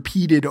is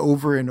repeated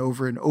over and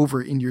over and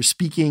over in your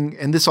speaking.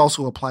 And this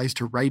also applies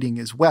to writing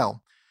as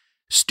well.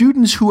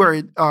 Students who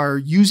are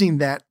using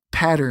that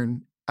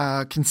pattern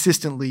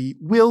consistently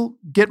will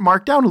get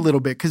marked down a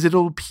little bit because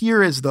it'll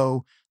appear as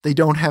though they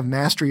don't have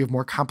mastery of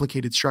more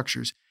complicated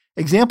structures.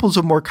 Examples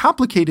of more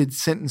complicated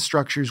sentence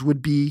structures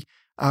would be,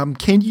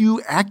 can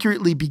you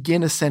accurately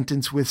begin a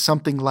sentence with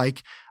something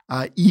like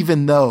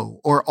even though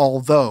or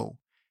although,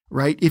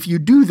 right? If you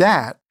do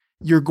that,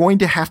 you're going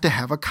to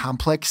have a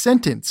complex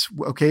sentence,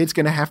 okay? It's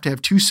going to have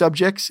two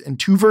subjects and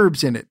two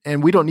verbs in it.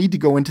 And we don't need to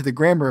go into the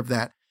grammar of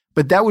that.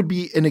 But that would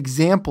be an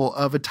example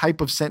of a type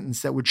of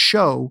sentence that would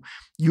show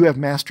you have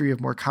mastery of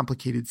more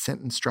complicated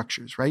sentence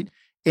structures, right?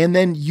 And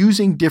then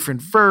using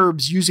different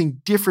verbs,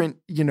 using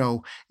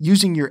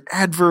your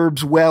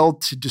adverbs well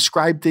to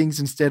describe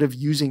things instead of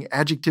using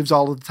adjectives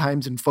all of the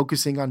times and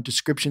focusing on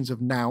descriptions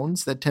of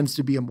nouns. That tends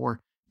to be a more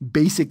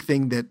basic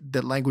thing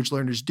that language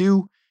learners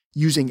do.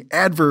 Using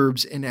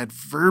adverbs and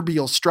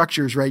adverbial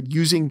structures, right?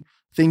 Using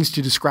things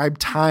to describe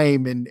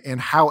time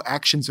and how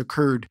actions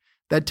occurred.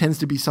 That tends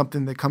to be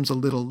something that comes a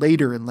little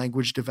later in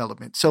language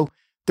development. So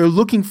they're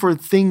looking for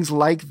things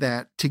like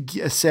that to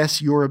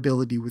assess your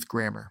ability with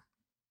grammar.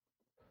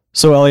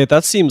 So Eliot,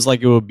 that seems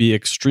like it would be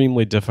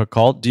extremely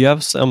difficult. Do you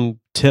have some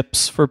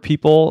tips for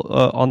people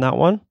on that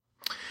one?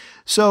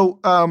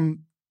 So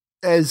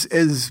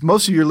as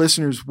most of your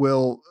listeners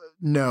will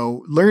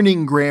know,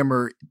 learning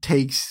grammar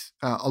takes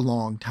a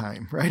long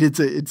time, right?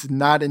 It's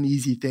not an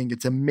easy thing.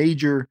 It's a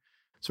major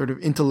sort of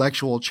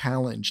intellectual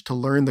challenge to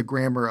learn the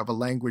grammar of a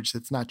language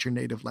that's not your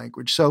native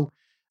language. So,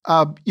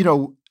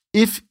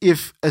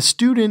 if a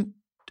student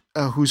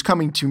who's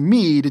coming to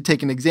me to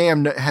take an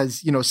exam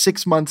has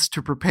 6 months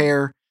to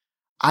prepare,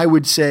 I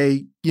would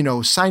say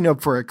sign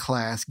up for a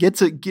class,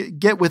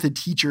 get with a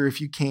teacher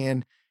if you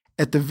can.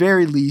 At the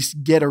very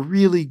least, get a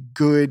really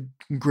good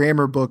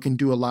grammar book and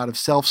do a lot of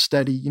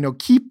self-study.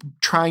 Keep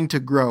trying to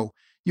grow.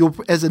 You'll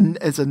as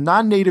a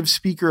non-native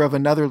speaker of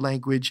another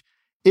language,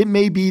 it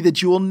may be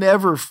that you will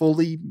never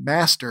fully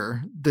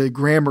master the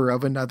grammar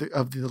of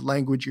the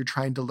language you're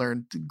trying to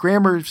learn. The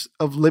grammars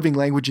of living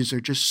languages are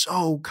just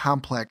so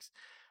complex.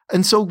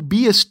 And so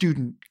be a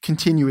student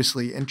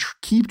continuously and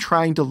keep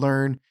trying to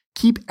learn,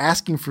 keep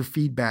asking for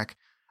feedback.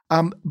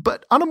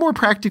 But on a more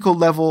practical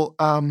level,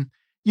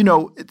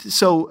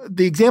 so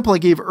the example I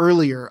gave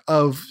earlier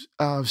of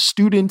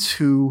students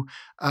who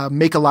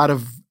make a lot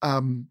of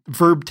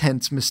verb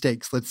tense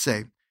mistakes, let's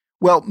say.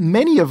 Well,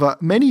 many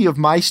of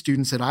my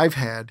students that I've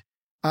had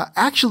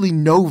actually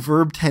know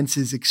verb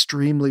tenses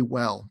extremely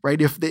well, right?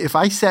 If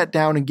I sat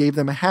down and gave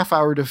them a half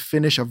hour to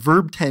finish a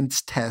verb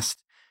tense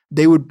test,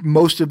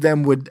 most of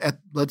them would, at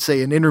let's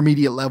say an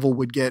intermediate level,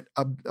 would get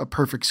a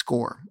perfect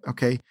score.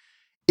 Okay,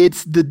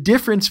 it's the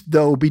difference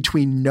though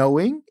between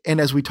knowing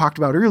and, as we talked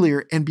about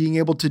earlier, and being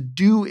able to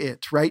do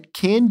it. Right?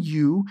 Can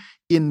you,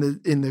 in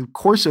the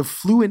course of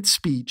fluent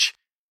speech,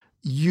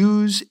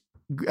 use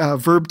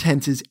verb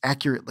tenses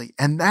accurately?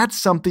 And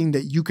that's something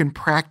that you can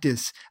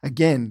practice,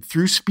 again,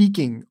 through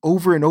speaking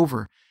over and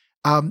over.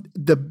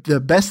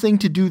 The best thing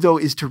to do, though,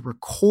 is to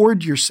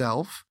record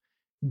yourself.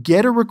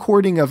 Get a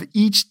recording of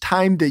each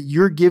time that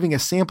you're giving a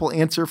sample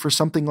answer for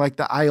something like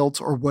the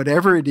IELTS or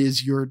whatever it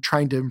is you're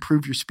trying to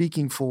improve your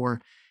speaking for,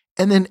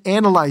 and then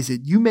analyze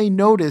it. You may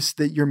notice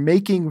that you're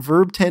making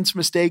verb tense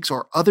mistakes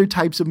or other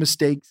types of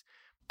mistakes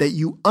that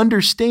you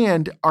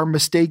understand are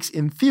mistakes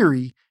in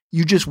theory.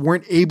 You just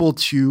weren't able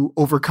to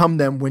overcome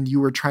them when you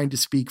were trying to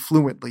speak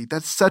fluently.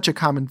 That's such a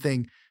common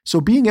thing.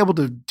 So being able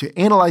to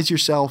analyze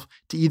yourself,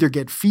 to either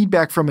get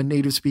feedback from a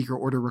native speaker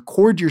or to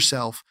record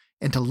yourself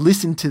and to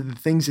listen to the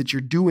things that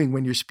you're doing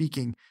when you're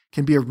speaking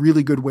can be a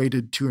really good way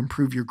to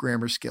improve your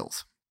grammar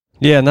skills.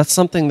 Yeah, and that's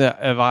something that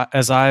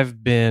as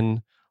I've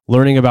been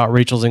learning about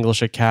Rachel's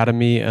English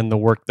Academy and the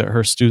work that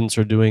her students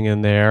are doing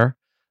in there,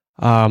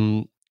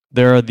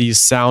 there are these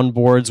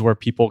soundboards where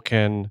people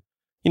can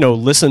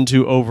listen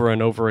to over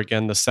and over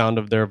again the sound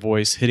of their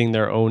voice hitting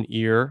their own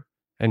ear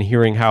and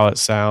hearing how it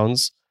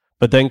sounds,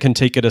 but then can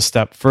take it a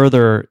step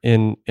further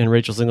in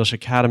Rachel's English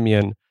Academy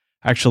and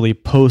actually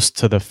post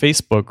to the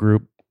Facebook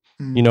group,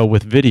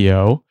 with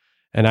video,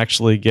 and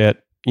actually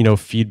get,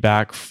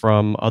 feedback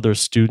from other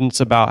students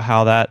about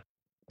how that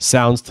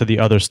sounds to the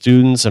other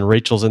students, and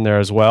Rachel's in there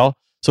as well.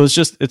 So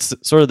it's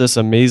sort of this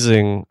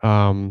amazing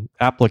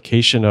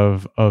application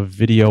of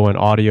video and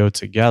audio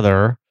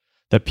together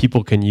that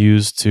people can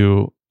use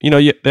to,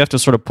 they have to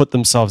sort of put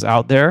themselves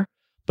out there,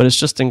 but it's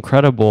just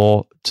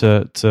incredible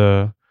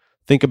to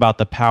think about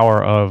the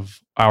power of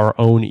our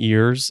own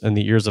ears and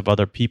the ears of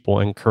other people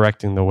in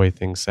correcting the way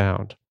things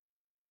sound.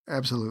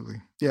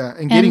 Absolutely. Yeah.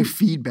 And getting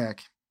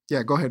feedback.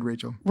 Yeah, go ahead,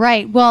 Rachel.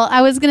 Right. Well,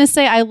 I was going to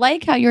say, I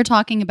like how you're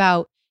talking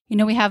about,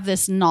 we have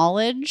this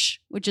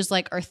knowledge, which is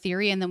like our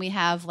theory, and then we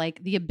have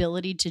like the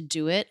ability to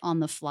do it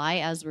on the fly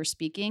as we're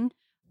speaking,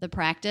 the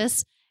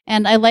practice.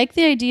 And I like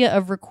the idea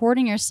of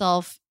recording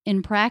yourself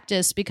in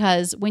practice,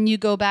 because when you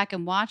go back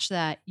and watch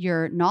that,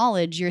 your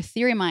knowledge, your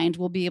theory mind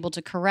will be able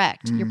to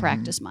correct your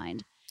practice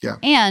mind. Yeah.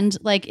 And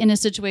like in a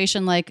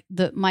situation like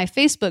my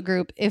Facebook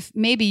group, if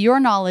maybe your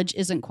knowledge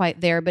isn't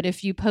quite there, but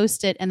if you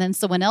post it and then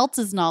someone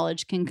else's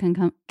knowledge can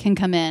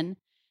come in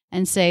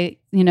and say,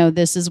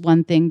 this is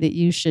one thing that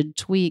you should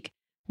tweak,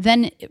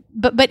 then,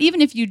 but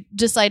even if you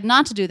decide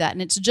not to do that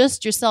and it's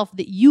just yourself,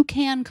 that you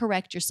can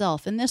correct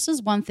yourself. And this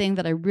is one thing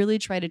that I really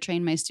try to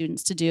train my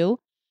students to do,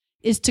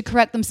 is to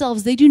correct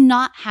themselves. They do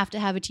not have to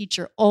have a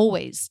teacher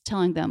always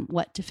telling them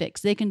what to fix.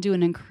 They can do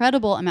an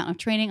incredible amount of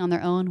training on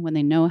their own when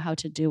they know how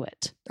to do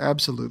it.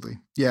 Absolutely.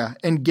 Yeah.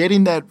 And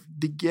getting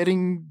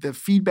the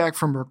feedback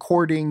from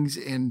recordings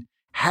and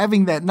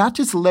having that, not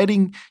just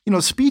letting,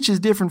 speech is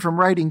different from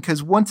writing,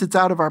 because once it's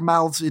out of our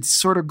mouths, it's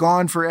sort of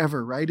gone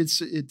forever, right?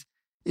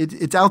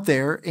 It's out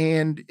there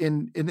and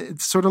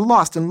it's sort of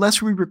lost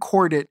unless we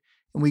record it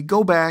and we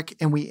go back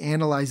and we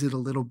analyze it a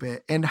little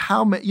bit. And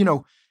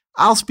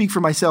I'll speak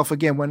for myself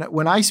again.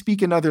 When I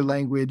speak another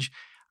language,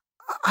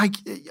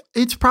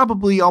 it's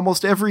probably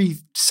almost every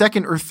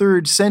second or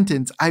third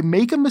sentence I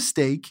make a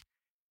mistake,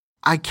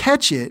 I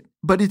catch it,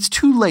 but it's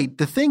too late.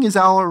 The thing is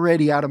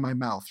already out of my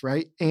mouth,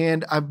 right?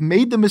 And I've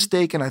made the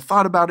mistake and I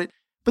thought about it,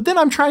 but then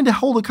I'm trying to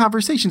hold a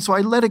conversation, so I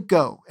let it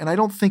go and I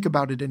don't think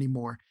about it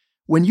anymore.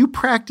 When you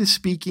practice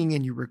speaking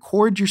and you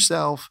record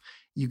yourself,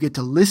 you get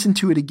to listen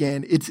to it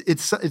again.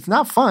 It's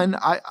not fun.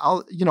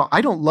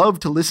 I don't love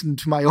to listen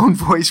to my own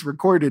voice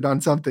recorded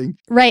on something.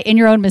 Right, and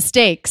your own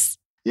mistakes.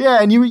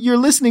 Yeah, and you're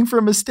listening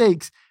for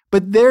mistakes.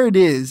 But there it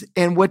is.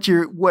 And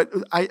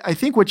I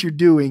think what you're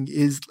doing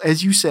is,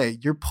 as you say,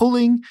 you're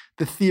pulling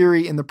the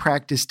theory and the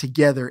practice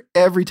together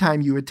every time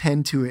you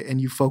attend to it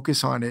and you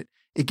focus on it.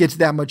 It gets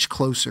that much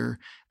closer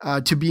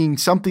to being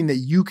something that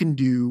you can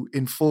do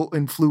in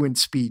fluent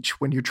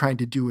speech when you're trying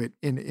to do it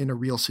in a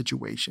real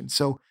situation.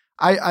 So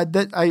I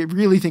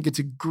really think it's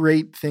a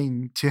great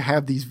thing to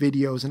have these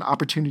videos and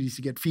opportunities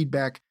to get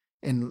feedback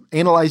and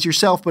analyze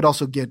yourself, but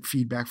also get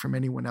feedback from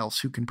anyone else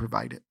who can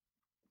provide it.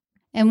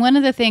 And one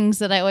of the things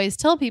that I always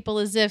tell people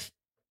is, if,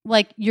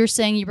 like you're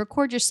saying, you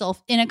record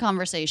yourself in a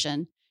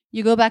conversation,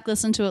 you go back,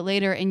 listen to it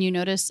later, and you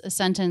notice a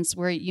sentence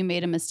where you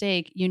made a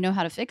mistake, you know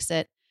how to fix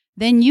it,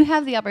 then you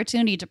have the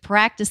opportunity to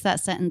practice that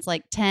sentence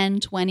like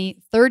 10,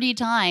 20, 30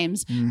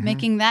 times,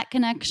 making that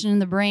connection in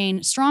the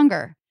brain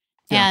stronger.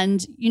 Yeah.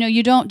 And,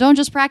 you don't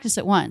just practice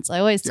it once. I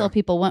always tell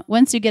people,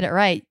 once you get it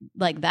right,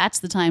 like that's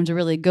the time to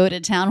really go to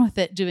town with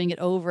it, doing it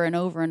over and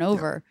over and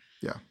over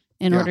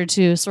in order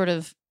to sort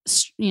of,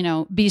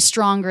 be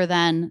stronger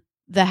than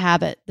the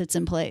habit that's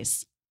in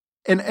place.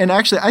 And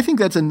actually, I think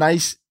that's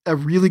a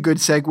really good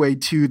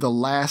segue to the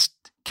last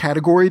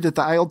category that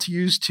the IELTS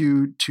use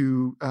to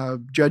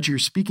judge your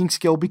speaking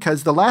skill,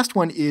 because the last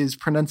one is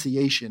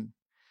pronunciation.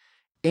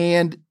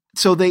 And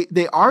so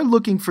they are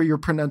looking for your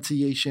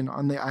pronunciation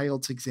on the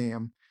IELTS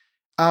exam,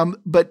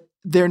 but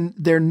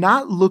they're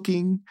not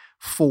looking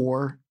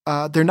for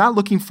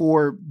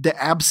the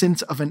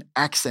absence of an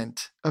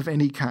accent of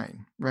any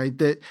kind, right?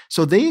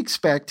 So they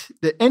expect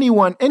that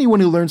anyone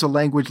who learns a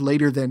language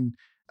later than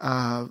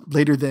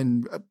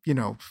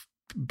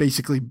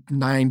basically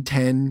 9,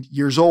 10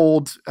 years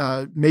old,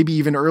 maybe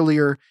even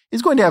earlier,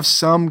 is going to have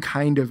some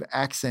kind of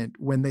accent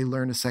when they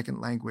learn a second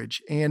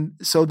language. And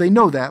so they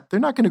know that. They're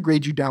not going to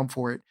grade you down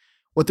for it.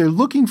 What they're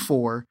looking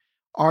for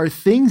are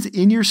things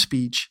in your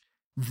speech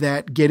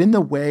that get in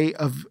the way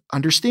of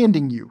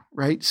understanding you,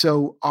 right?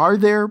 So are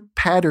there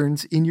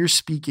patterns in your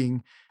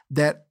speaking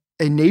that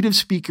a native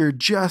speaker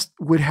just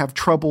would have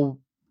trouble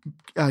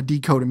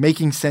decoding,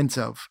 making sense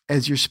of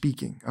as you're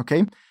speaking,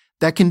 okay?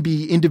 That can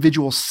be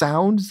individual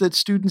sounds that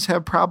students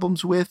have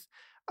problems with,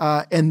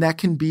 and that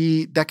can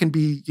be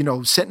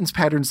sentence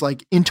patterns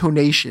like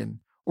intonation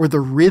or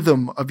the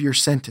rhythm of your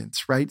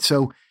sentence, right?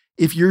 So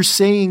if you're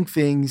saying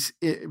things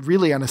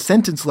really on a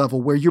sentence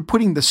level where you're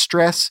putting the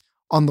stress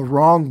on the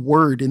wrong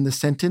word in the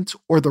sentence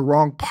or the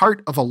wrong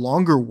part of a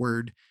longer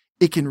word,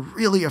 it can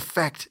really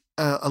affect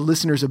a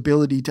listener's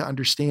ability to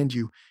understand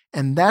you.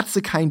 And that's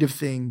the kind of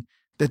thing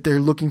that they're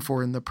looking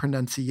for in the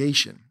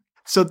pronunciation.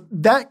 So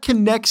that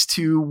connects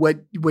to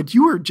what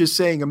you were just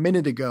saying a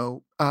minute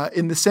ago,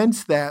 in the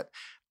sense that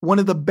one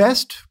of the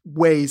best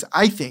ways,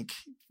 I think,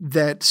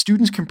 that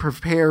students can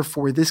prepare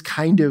for this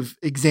kind of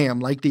exam,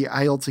 like the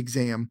IELTS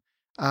exam,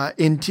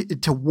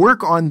 and to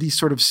work on these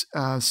sort of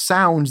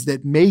sounds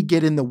that may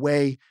get in the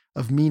way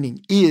of meaning,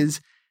 is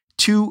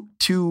to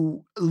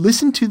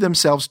listen to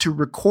themselves, to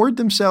record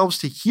themselves,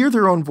 to hear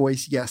their own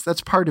voice. Yes,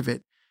 that's part of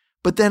it.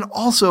 But then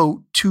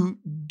also to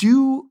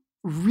do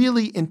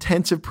really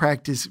intensive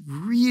practice,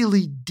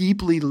 really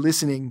deeply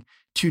listening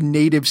to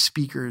native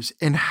speakers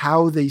and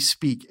how they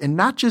speak, and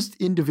not just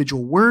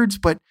individual words,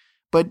 but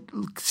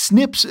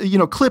snips,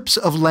 clips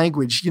of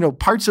language,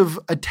 parts of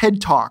a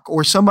TED Talk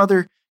or some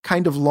other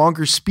kind of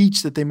longer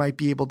speech that they might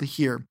be able to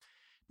hear.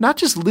 Not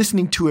just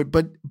listening to it,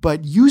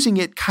 but using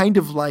it kind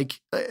of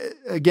like,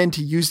 again,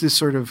 to use this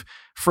sort of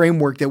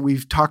framework that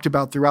we've talked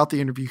about throughout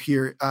the interview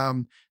here,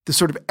 the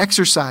sort of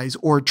exercise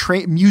or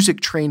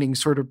music training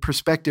sort of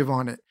perspective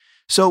on it.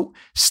 So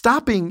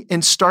stopping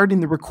and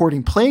starting the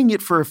recording, playing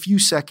it for a few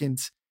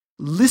seconds,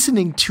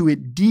 listening to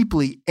it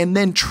deeply, and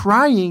then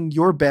trying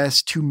your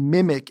best to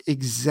mimic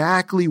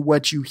exactly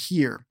what you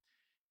hear.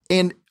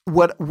 And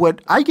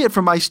what I get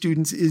from my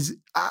students is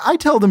I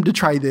tell them to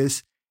try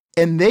this,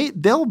 and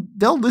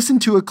they'll listen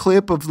to a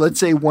clip of, let's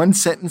say, one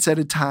sentence at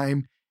a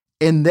time,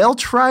 and they'll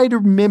try to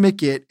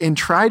mimic it and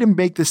try to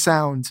make the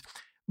sounds.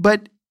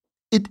 But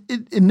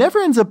it never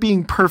ends up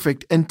being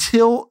perfect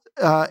until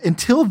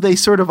they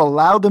sort of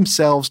allow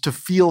themselves to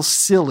feel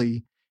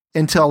silly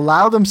and to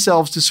allow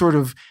themselves to sort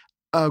of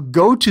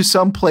go to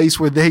some place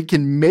where they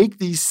can make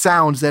these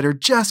sounds that are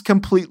just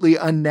completely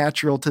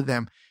unnatural to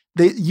them.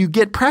 You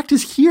get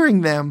practice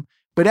hearing them,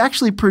 but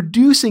actually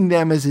producing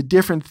them is a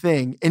different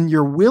thing. And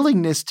your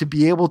willingness to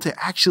be able to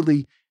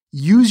actually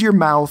use your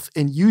mouth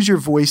and use your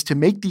voice to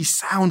make these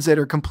sounds that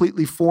are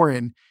completely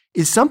foreign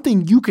is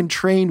something you can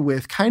train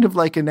with, kind of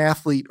like an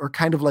athlete or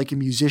kind of like a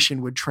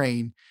musician would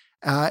train.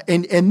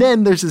 And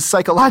then there's a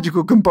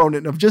psychological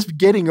component of just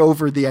getting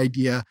over the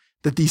idea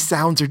that these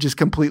sounds are just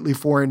completely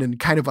foreign and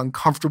kind of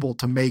uncomfortable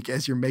to make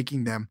as you're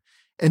making them.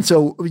 And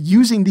so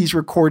using these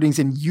recordings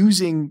and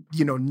using,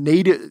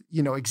 native,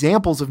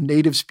 examples of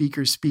native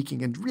speakers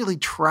speaking and really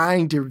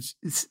trying to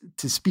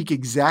speak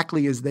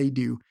exactly as they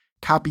do,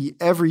 copy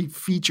every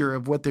feature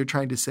of what they're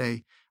trying to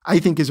say, I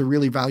think is a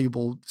really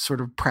valuable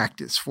sort of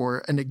practice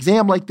for an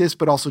exam like this,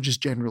 but also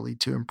just generally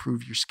to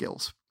improve your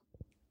skills.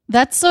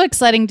 That's so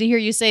exciting to hear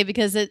you say,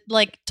 because it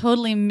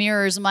totally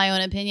mirrors my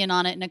own opinion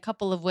on it in a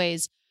couple of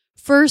ways.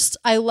 First,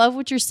 I love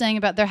what you're saying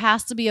about there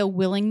has to be a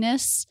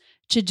willingness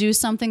to do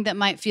something that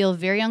might feel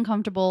very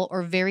uncomfortable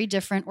or very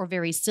different or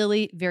very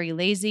silly, very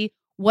lazy,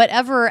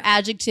 whatever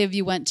adjective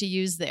you want to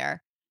use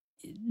there.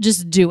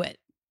 Just do it.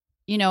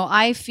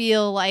 I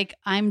feel like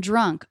I'm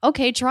drunk.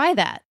 Okay, try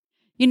that.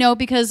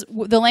 Because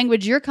the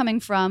language you're coming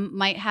from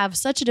might have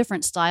such a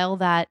different style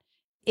that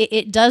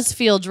it does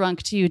feel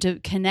drunk to you to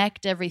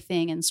connect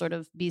everything and sort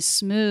of be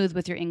smooth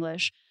with your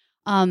English.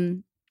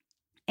 I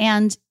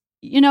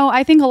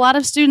think a lot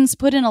of students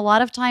put in a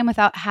lot of time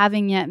without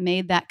having yet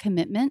made that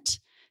commitment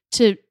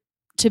to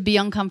be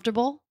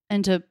uncomfortable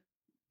and to,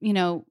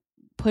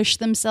 push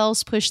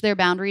their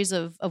boundaries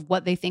of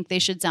what they think they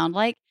should sound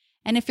like.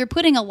 And if you're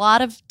putting a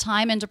lot of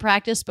time into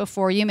practice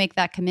before you make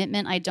that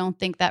commitment, I don't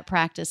think that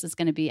practice is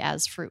going to be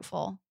as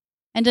fruitful.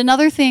 And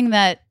another thing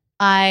that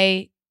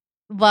I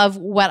love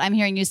what I'm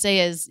hearing you say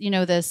is,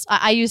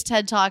 I use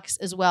TED Talks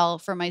as well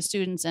for my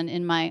students and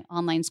in my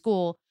online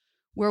school,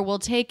 where we'll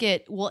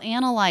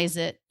analyze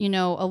it,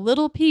 a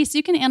little piece.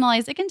 You can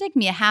analyze, it can take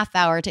me a half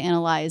hour to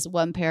analyze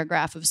one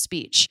paragraph of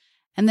speech.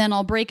 And then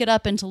I'll break it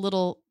up into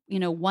little,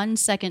 1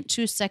 second,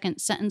 2 second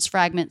sentence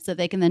fragments that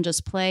they can then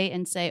just play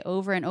and say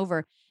over and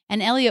over.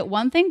 And Eliot,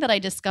 one thing that I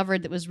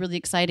discovered that was really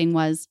exciting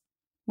was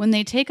when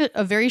they take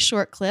a very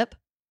short clip,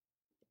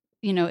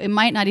 it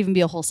might not even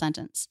be a whole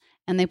sentence.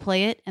 And they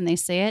play it and they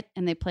say it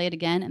and they play it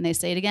again and they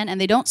say it again. And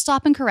they don't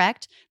stop and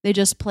correct. They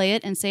just play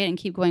it and say it and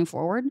keep going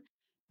forward.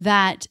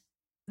 That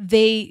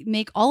they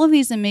make all of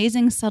these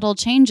amazing subtle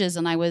changes.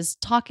 And I was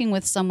talking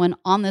with someone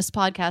on this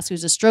podcast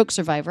who's a stroke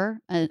survivor,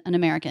 an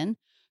American,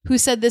 who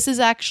said this is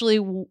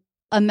actually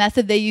a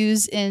method they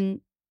use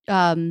in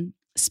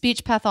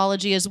speech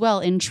pathology as well,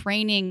 in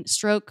training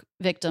stroke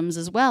victims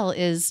as well,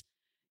 is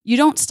you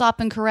don't stop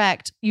and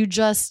correct. You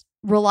just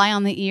rely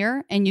on the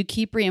ear and you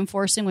keep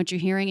reinforcing what you're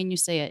hearing and you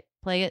say it,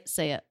 play it,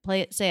 say it, play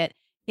it, say it.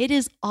 It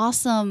is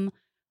awesome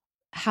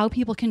how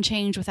people can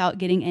change without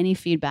getting any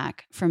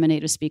feedback from a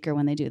native speaker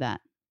when they do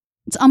that.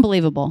 It's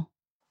unbelievable.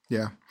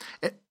 Yeah.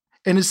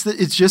 And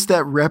it's just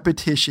that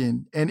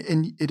repetition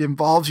and it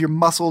involves your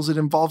muscles. It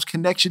involves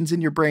connections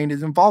in your brain.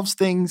 It involves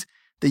things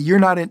that you're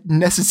not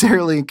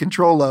necessarily in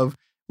control of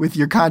with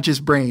your conscious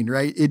brain,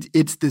 right?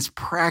 It's this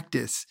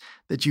practice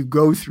that you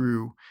go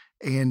through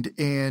and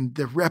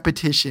the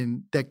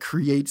repetition that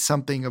creates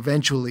something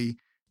eventually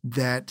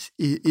that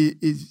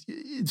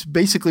it's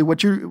basically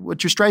what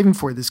you're striving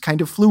for, this kind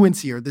of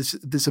fluency or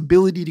this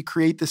ability to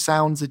create the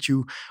sounds that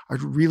you are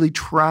really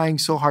trying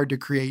so hard to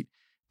create.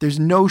 There's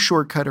no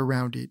shortcut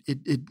around it.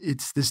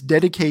 It's this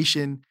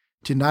dedication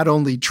to not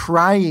only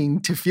trying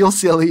to feel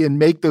silly and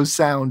make those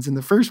sounds in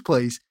the first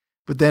place,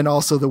 but then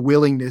also the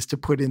willingness to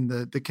put in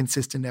the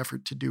consistent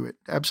effort to do it.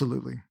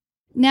 Absolutely.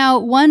 Now,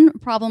 one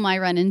problem I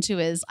run into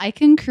is I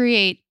can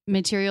create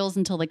materials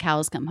until the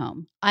cows come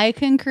home. I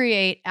can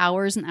create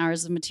hours and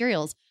hours of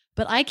materials,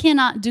 but I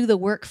cannot do the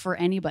work for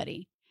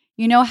anybody.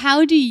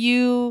 How do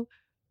you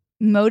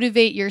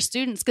motivate your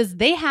students? Because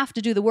they have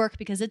to do the work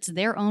because it's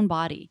their own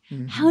body.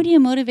 Mm-hmm. How do you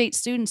motivate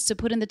students to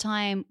put in the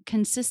time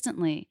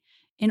consistently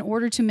in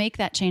order to make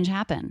that change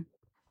happen?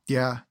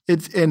 Yeah.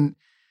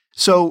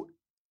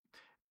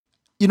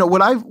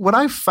 What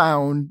I've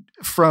found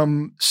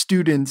from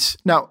students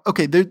now,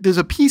 okay, there's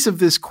a piece of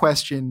this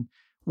question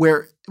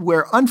where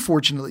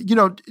unfortunately,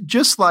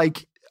 just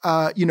like,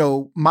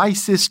 my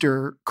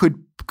sister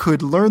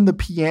could learn the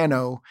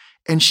piano,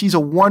 and she's a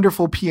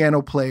wonderful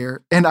piano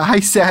player. And I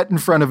sat in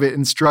front of it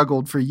and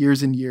struggled for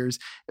years and years.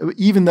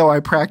 Even though I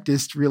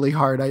practiced really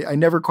hard, I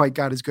never quite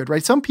got as good,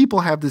 right? Some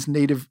people have this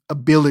native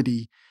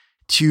ability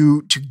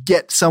to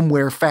get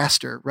somewhere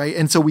faster, right?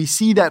 And so we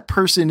see that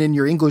person in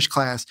your English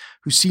class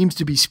who seems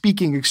to be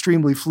speaking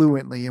extremely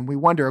fluently, and we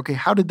wonder, okay,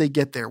 how did they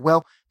get there?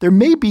 Well, there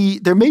may be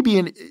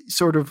an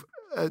sort of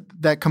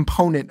that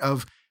component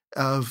of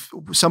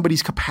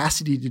somebody's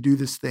capacity to do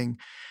this thing.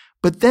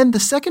 But then the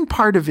second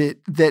part of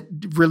it that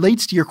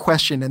relates to your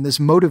question and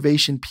this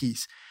motivation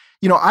piece,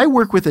 I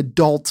work with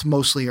adults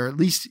mostly, or at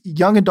least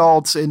young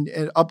adults, and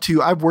up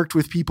to, I've worked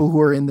with people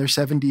who are in their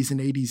 70s and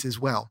 80s as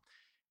well.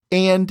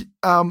 And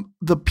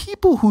the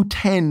people who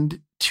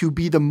tend to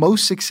be the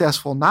most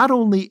successful, not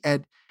only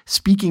at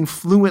speaking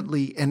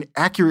fluently and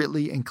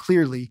accurately and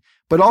clearly,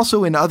 but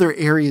also in other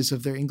areas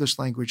of their English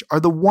language,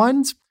 are the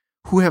ones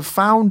who have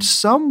found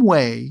some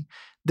way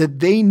that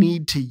they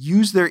need to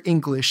use their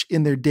English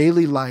in their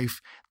daily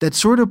life that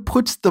sort of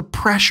puts the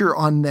pressure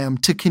on them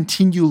to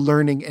continue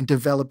learning and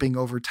developing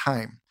over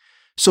time.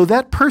 So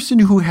that person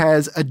who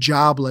has a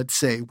job, let's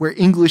say, where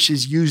English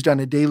is used on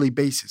a daily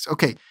basis.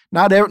 Okay,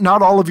 not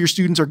all of your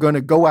students are going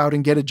to go out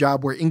and get a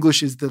job where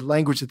English is the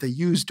language that they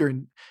use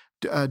during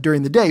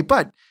the day,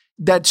 but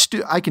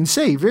I can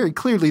say very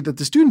clearly that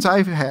the students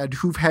I've had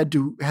who've had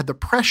the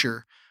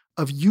pressure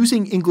of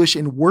using English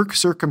in work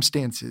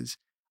circumstances,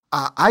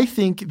 I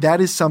think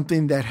that is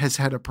something that has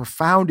had a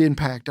profound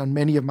impact on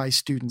many of my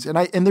students.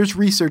 And there's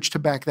research to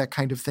back that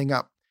kind of thing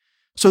up.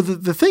 So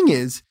the thing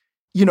is,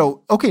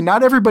 okay,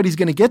 not everybody's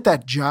going to get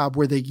that job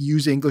where they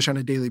use English on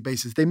a daily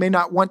basis. They may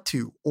not want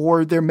to,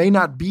 or they may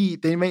not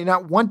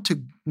want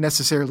to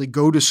necessarily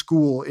go to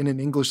school in an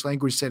English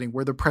language setting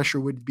where the pressure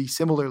would be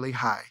similarly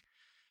high.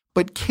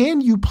 But can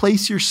you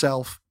place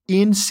yourself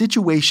in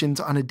situations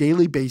on a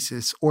daily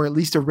basis, or at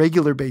least a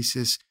regular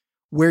basis,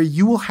 where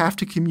you will have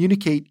to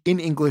communicate in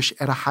English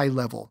at a high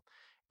level?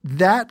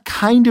 That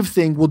kind of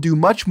thing will do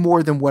much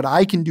more than what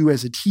I can do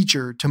as a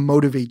teacher to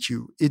motivate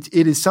you. It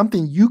is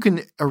something you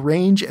can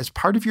arrange as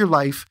part of your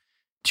life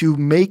to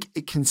make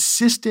a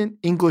consistent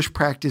English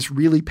practice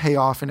really pay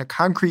off in a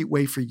concrete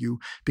way for you,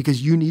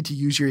 because you need to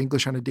use your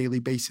English on a daily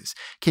basis.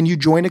 Can you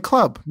join a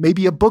club,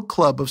 maybe a book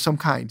club of some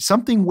kind,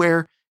 something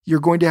where you're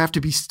going to have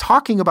to be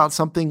talking about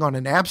something on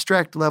an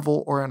abstract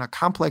level or on a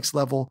complex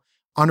level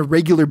on a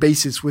regular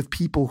basis with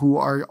people who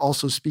are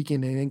also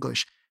speaking in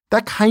English?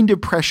 That kind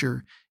of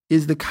pressure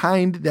is the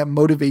kind that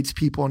motivates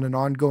people in an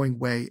ongoing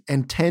way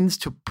and tends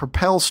to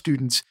propel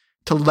students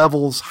to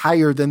levels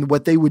higher than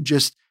what they would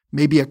just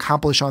maybe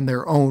accomplish on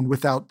their own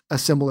without a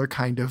similar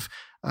kind of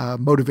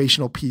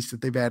motivational piece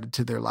that they've added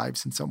to their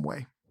lives in some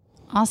way.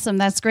 Awesome.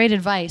 That's great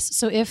advice.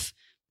 So if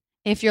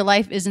your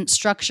life isn't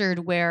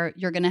structured where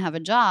you're going to have a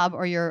job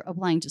or you're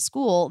applying to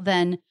school,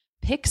 then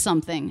pick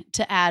something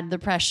to add the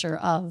pressure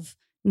of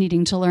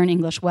needing to learn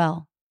English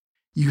well.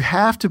 You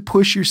have to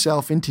push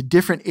yourself into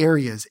different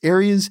areas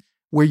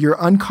where you're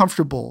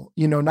uncomfortable,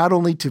 not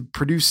only to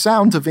produce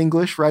sounds of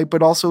English, right,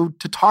 but also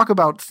to talk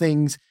about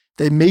things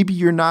that maybe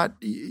you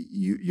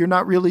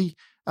haven't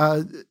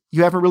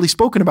really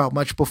spoken about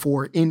much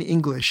before in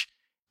English.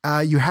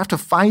 You have to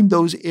find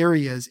those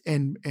areas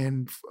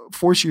and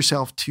force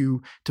yourself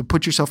to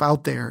put yourself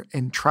out there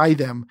and try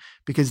them,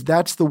 because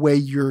that's the way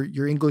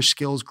your English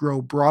skills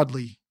grow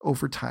broadly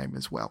over time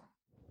as well.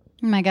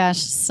 Oh my gosh,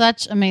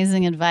 such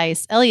amazing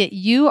advice. Eliot,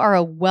 you are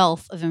a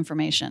wealth of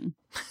information.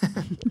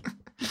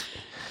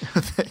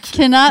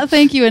 Cannot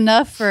thank you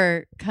enough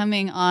for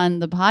coming on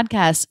the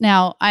podcast.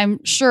 Now,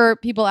 I'm sure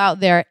people out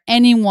there,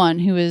 anyone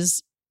who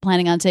is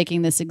planning on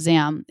taking this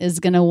exam,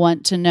 is going to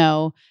want to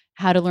know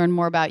how to learn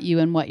more about you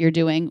and what you're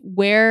doing.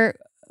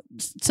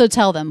 So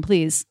tell them,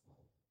 please.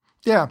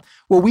 Yeah.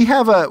 Well, we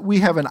have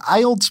an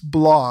IELTS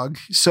blog,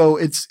 so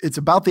it's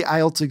about the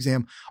IELTS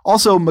exam.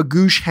 Also,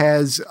 Magoosh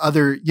has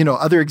other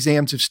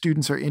exams if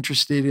students are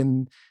interested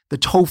in the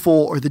TOEFL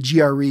or the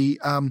GRE.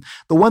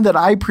 The one that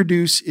I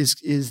produce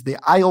is the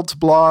IELTS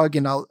blog,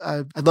 and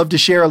I'd love to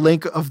share a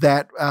link of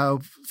that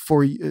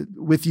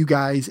with you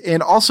guys.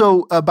 And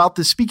also about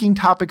the speaking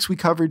topics we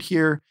covered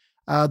here.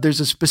 There's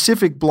a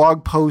specific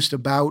blog post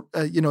about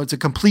it's a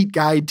complete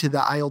guide to the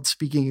IELTS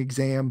speaking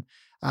exam.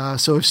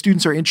 So if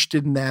students are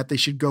interested in that, they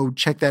should go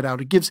check that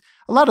out. It gives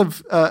a lot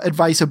of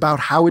advice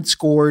about how it's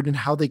scored and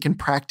how they can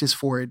practice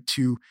for it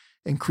to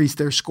increase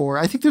their score.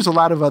 I think there's a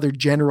lot of other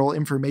general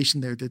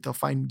information there that they'll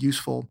find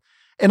useful.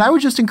 And I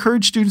would just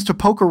encourage students to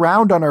poke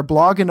around on our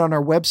blog and on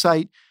our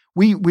website.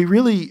 We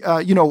really,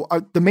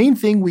 the main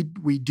thing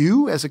we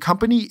do as a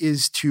company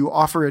is to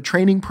offer a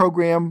training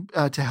program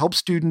to help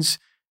students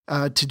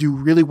to do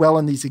really well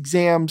on these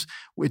exams.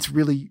 It's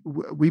really,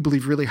 we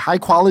believe, really high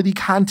quality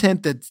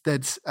content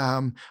that's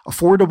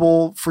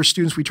affordable for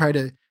students. We try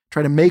to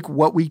make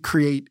what we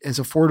create as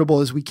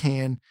affordable as we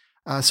can.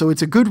 So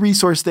it's a good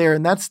resource there,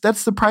 and that's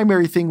the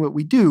primary thing that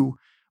we do.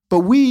 But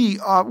we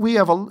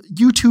have a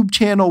YouTube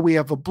channel. We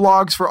have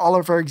blogs for all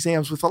of our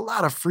exams with a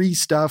lot of free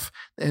stuff.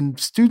 And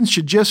students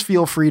should just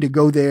feel free to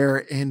go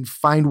there and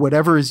find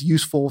whatever is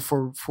useful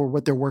for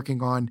what they're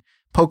working on.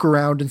 Poke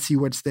around and see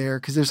what's there,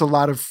 because there's a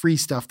lot of free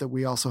stuff that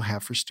we also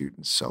have for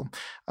students. So,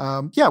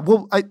 I've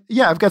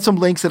got some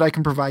links that I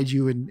can provide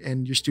you,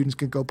 and your students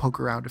can go poke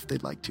around if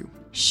they'd like to.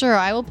 Sure,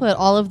 I will put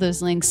all of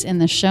those links in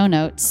the show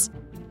notes.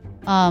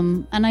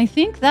 And I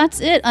think that's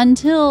it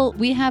until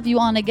we have you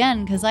on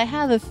again, because I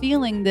have a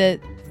feeling that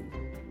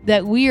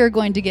we are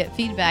going to get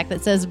feedback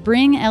that says,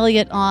 bring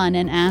Eliot on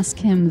and ask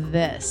him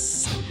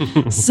this.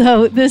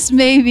 So this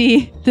may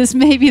be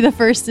the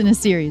first in a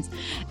series.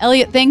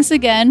 Eliot, thanks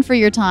again for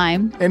your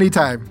time.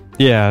 Anytime.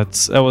 Yeah,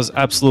 that was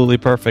absolutely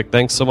perfect.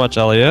 Thanks so much,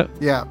 Eliot.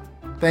 Yeah,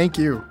 thank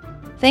you.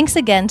 Thanks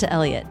again to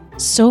Eliot.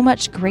 So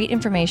much great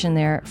information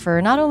there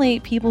for not only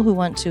people who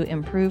want to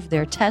improve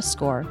their test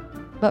score,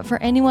 but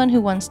for anyone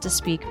who wants to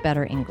speak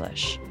better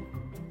English.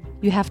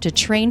 You have to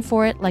train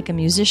for it like a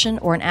musician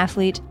or an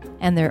athlete,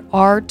 and there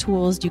are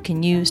tools you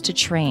can use to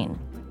train,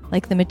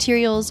 like the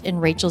materials in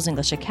Rachel's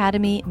English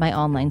Academy, my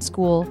online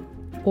school,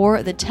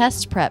 or the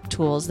test prep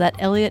tools that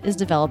Eliot is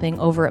developing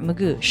over at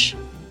Magoosh.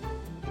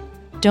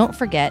 Don't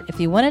forget, if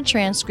you want a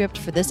transcript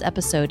for this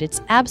episode,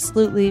 it's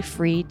absolutely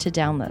free to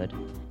download.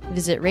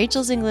 Visit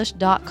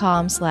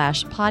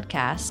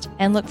rachelsenglish.com/podcast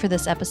and look for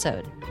this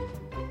episode.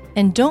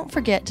 And don't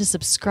forget to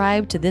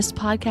subscribe to this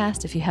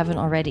podcast if you haven't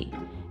already.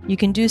 You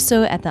can do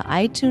so at the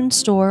iTunes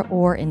Store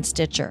or in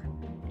Stitcher.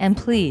 And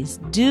please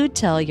do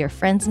tell your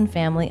friends and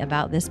family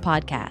about this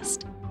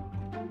podcast.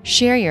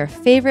 Share your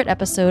favorite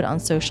episode on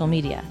social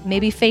media,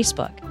 maybe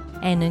Facebook,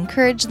 and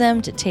encourage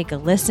them to take a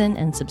listen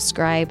and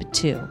subscribe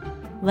too.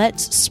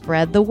 Let's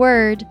spread the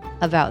word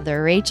about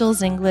the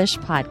Rachel's English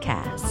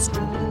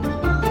podcast.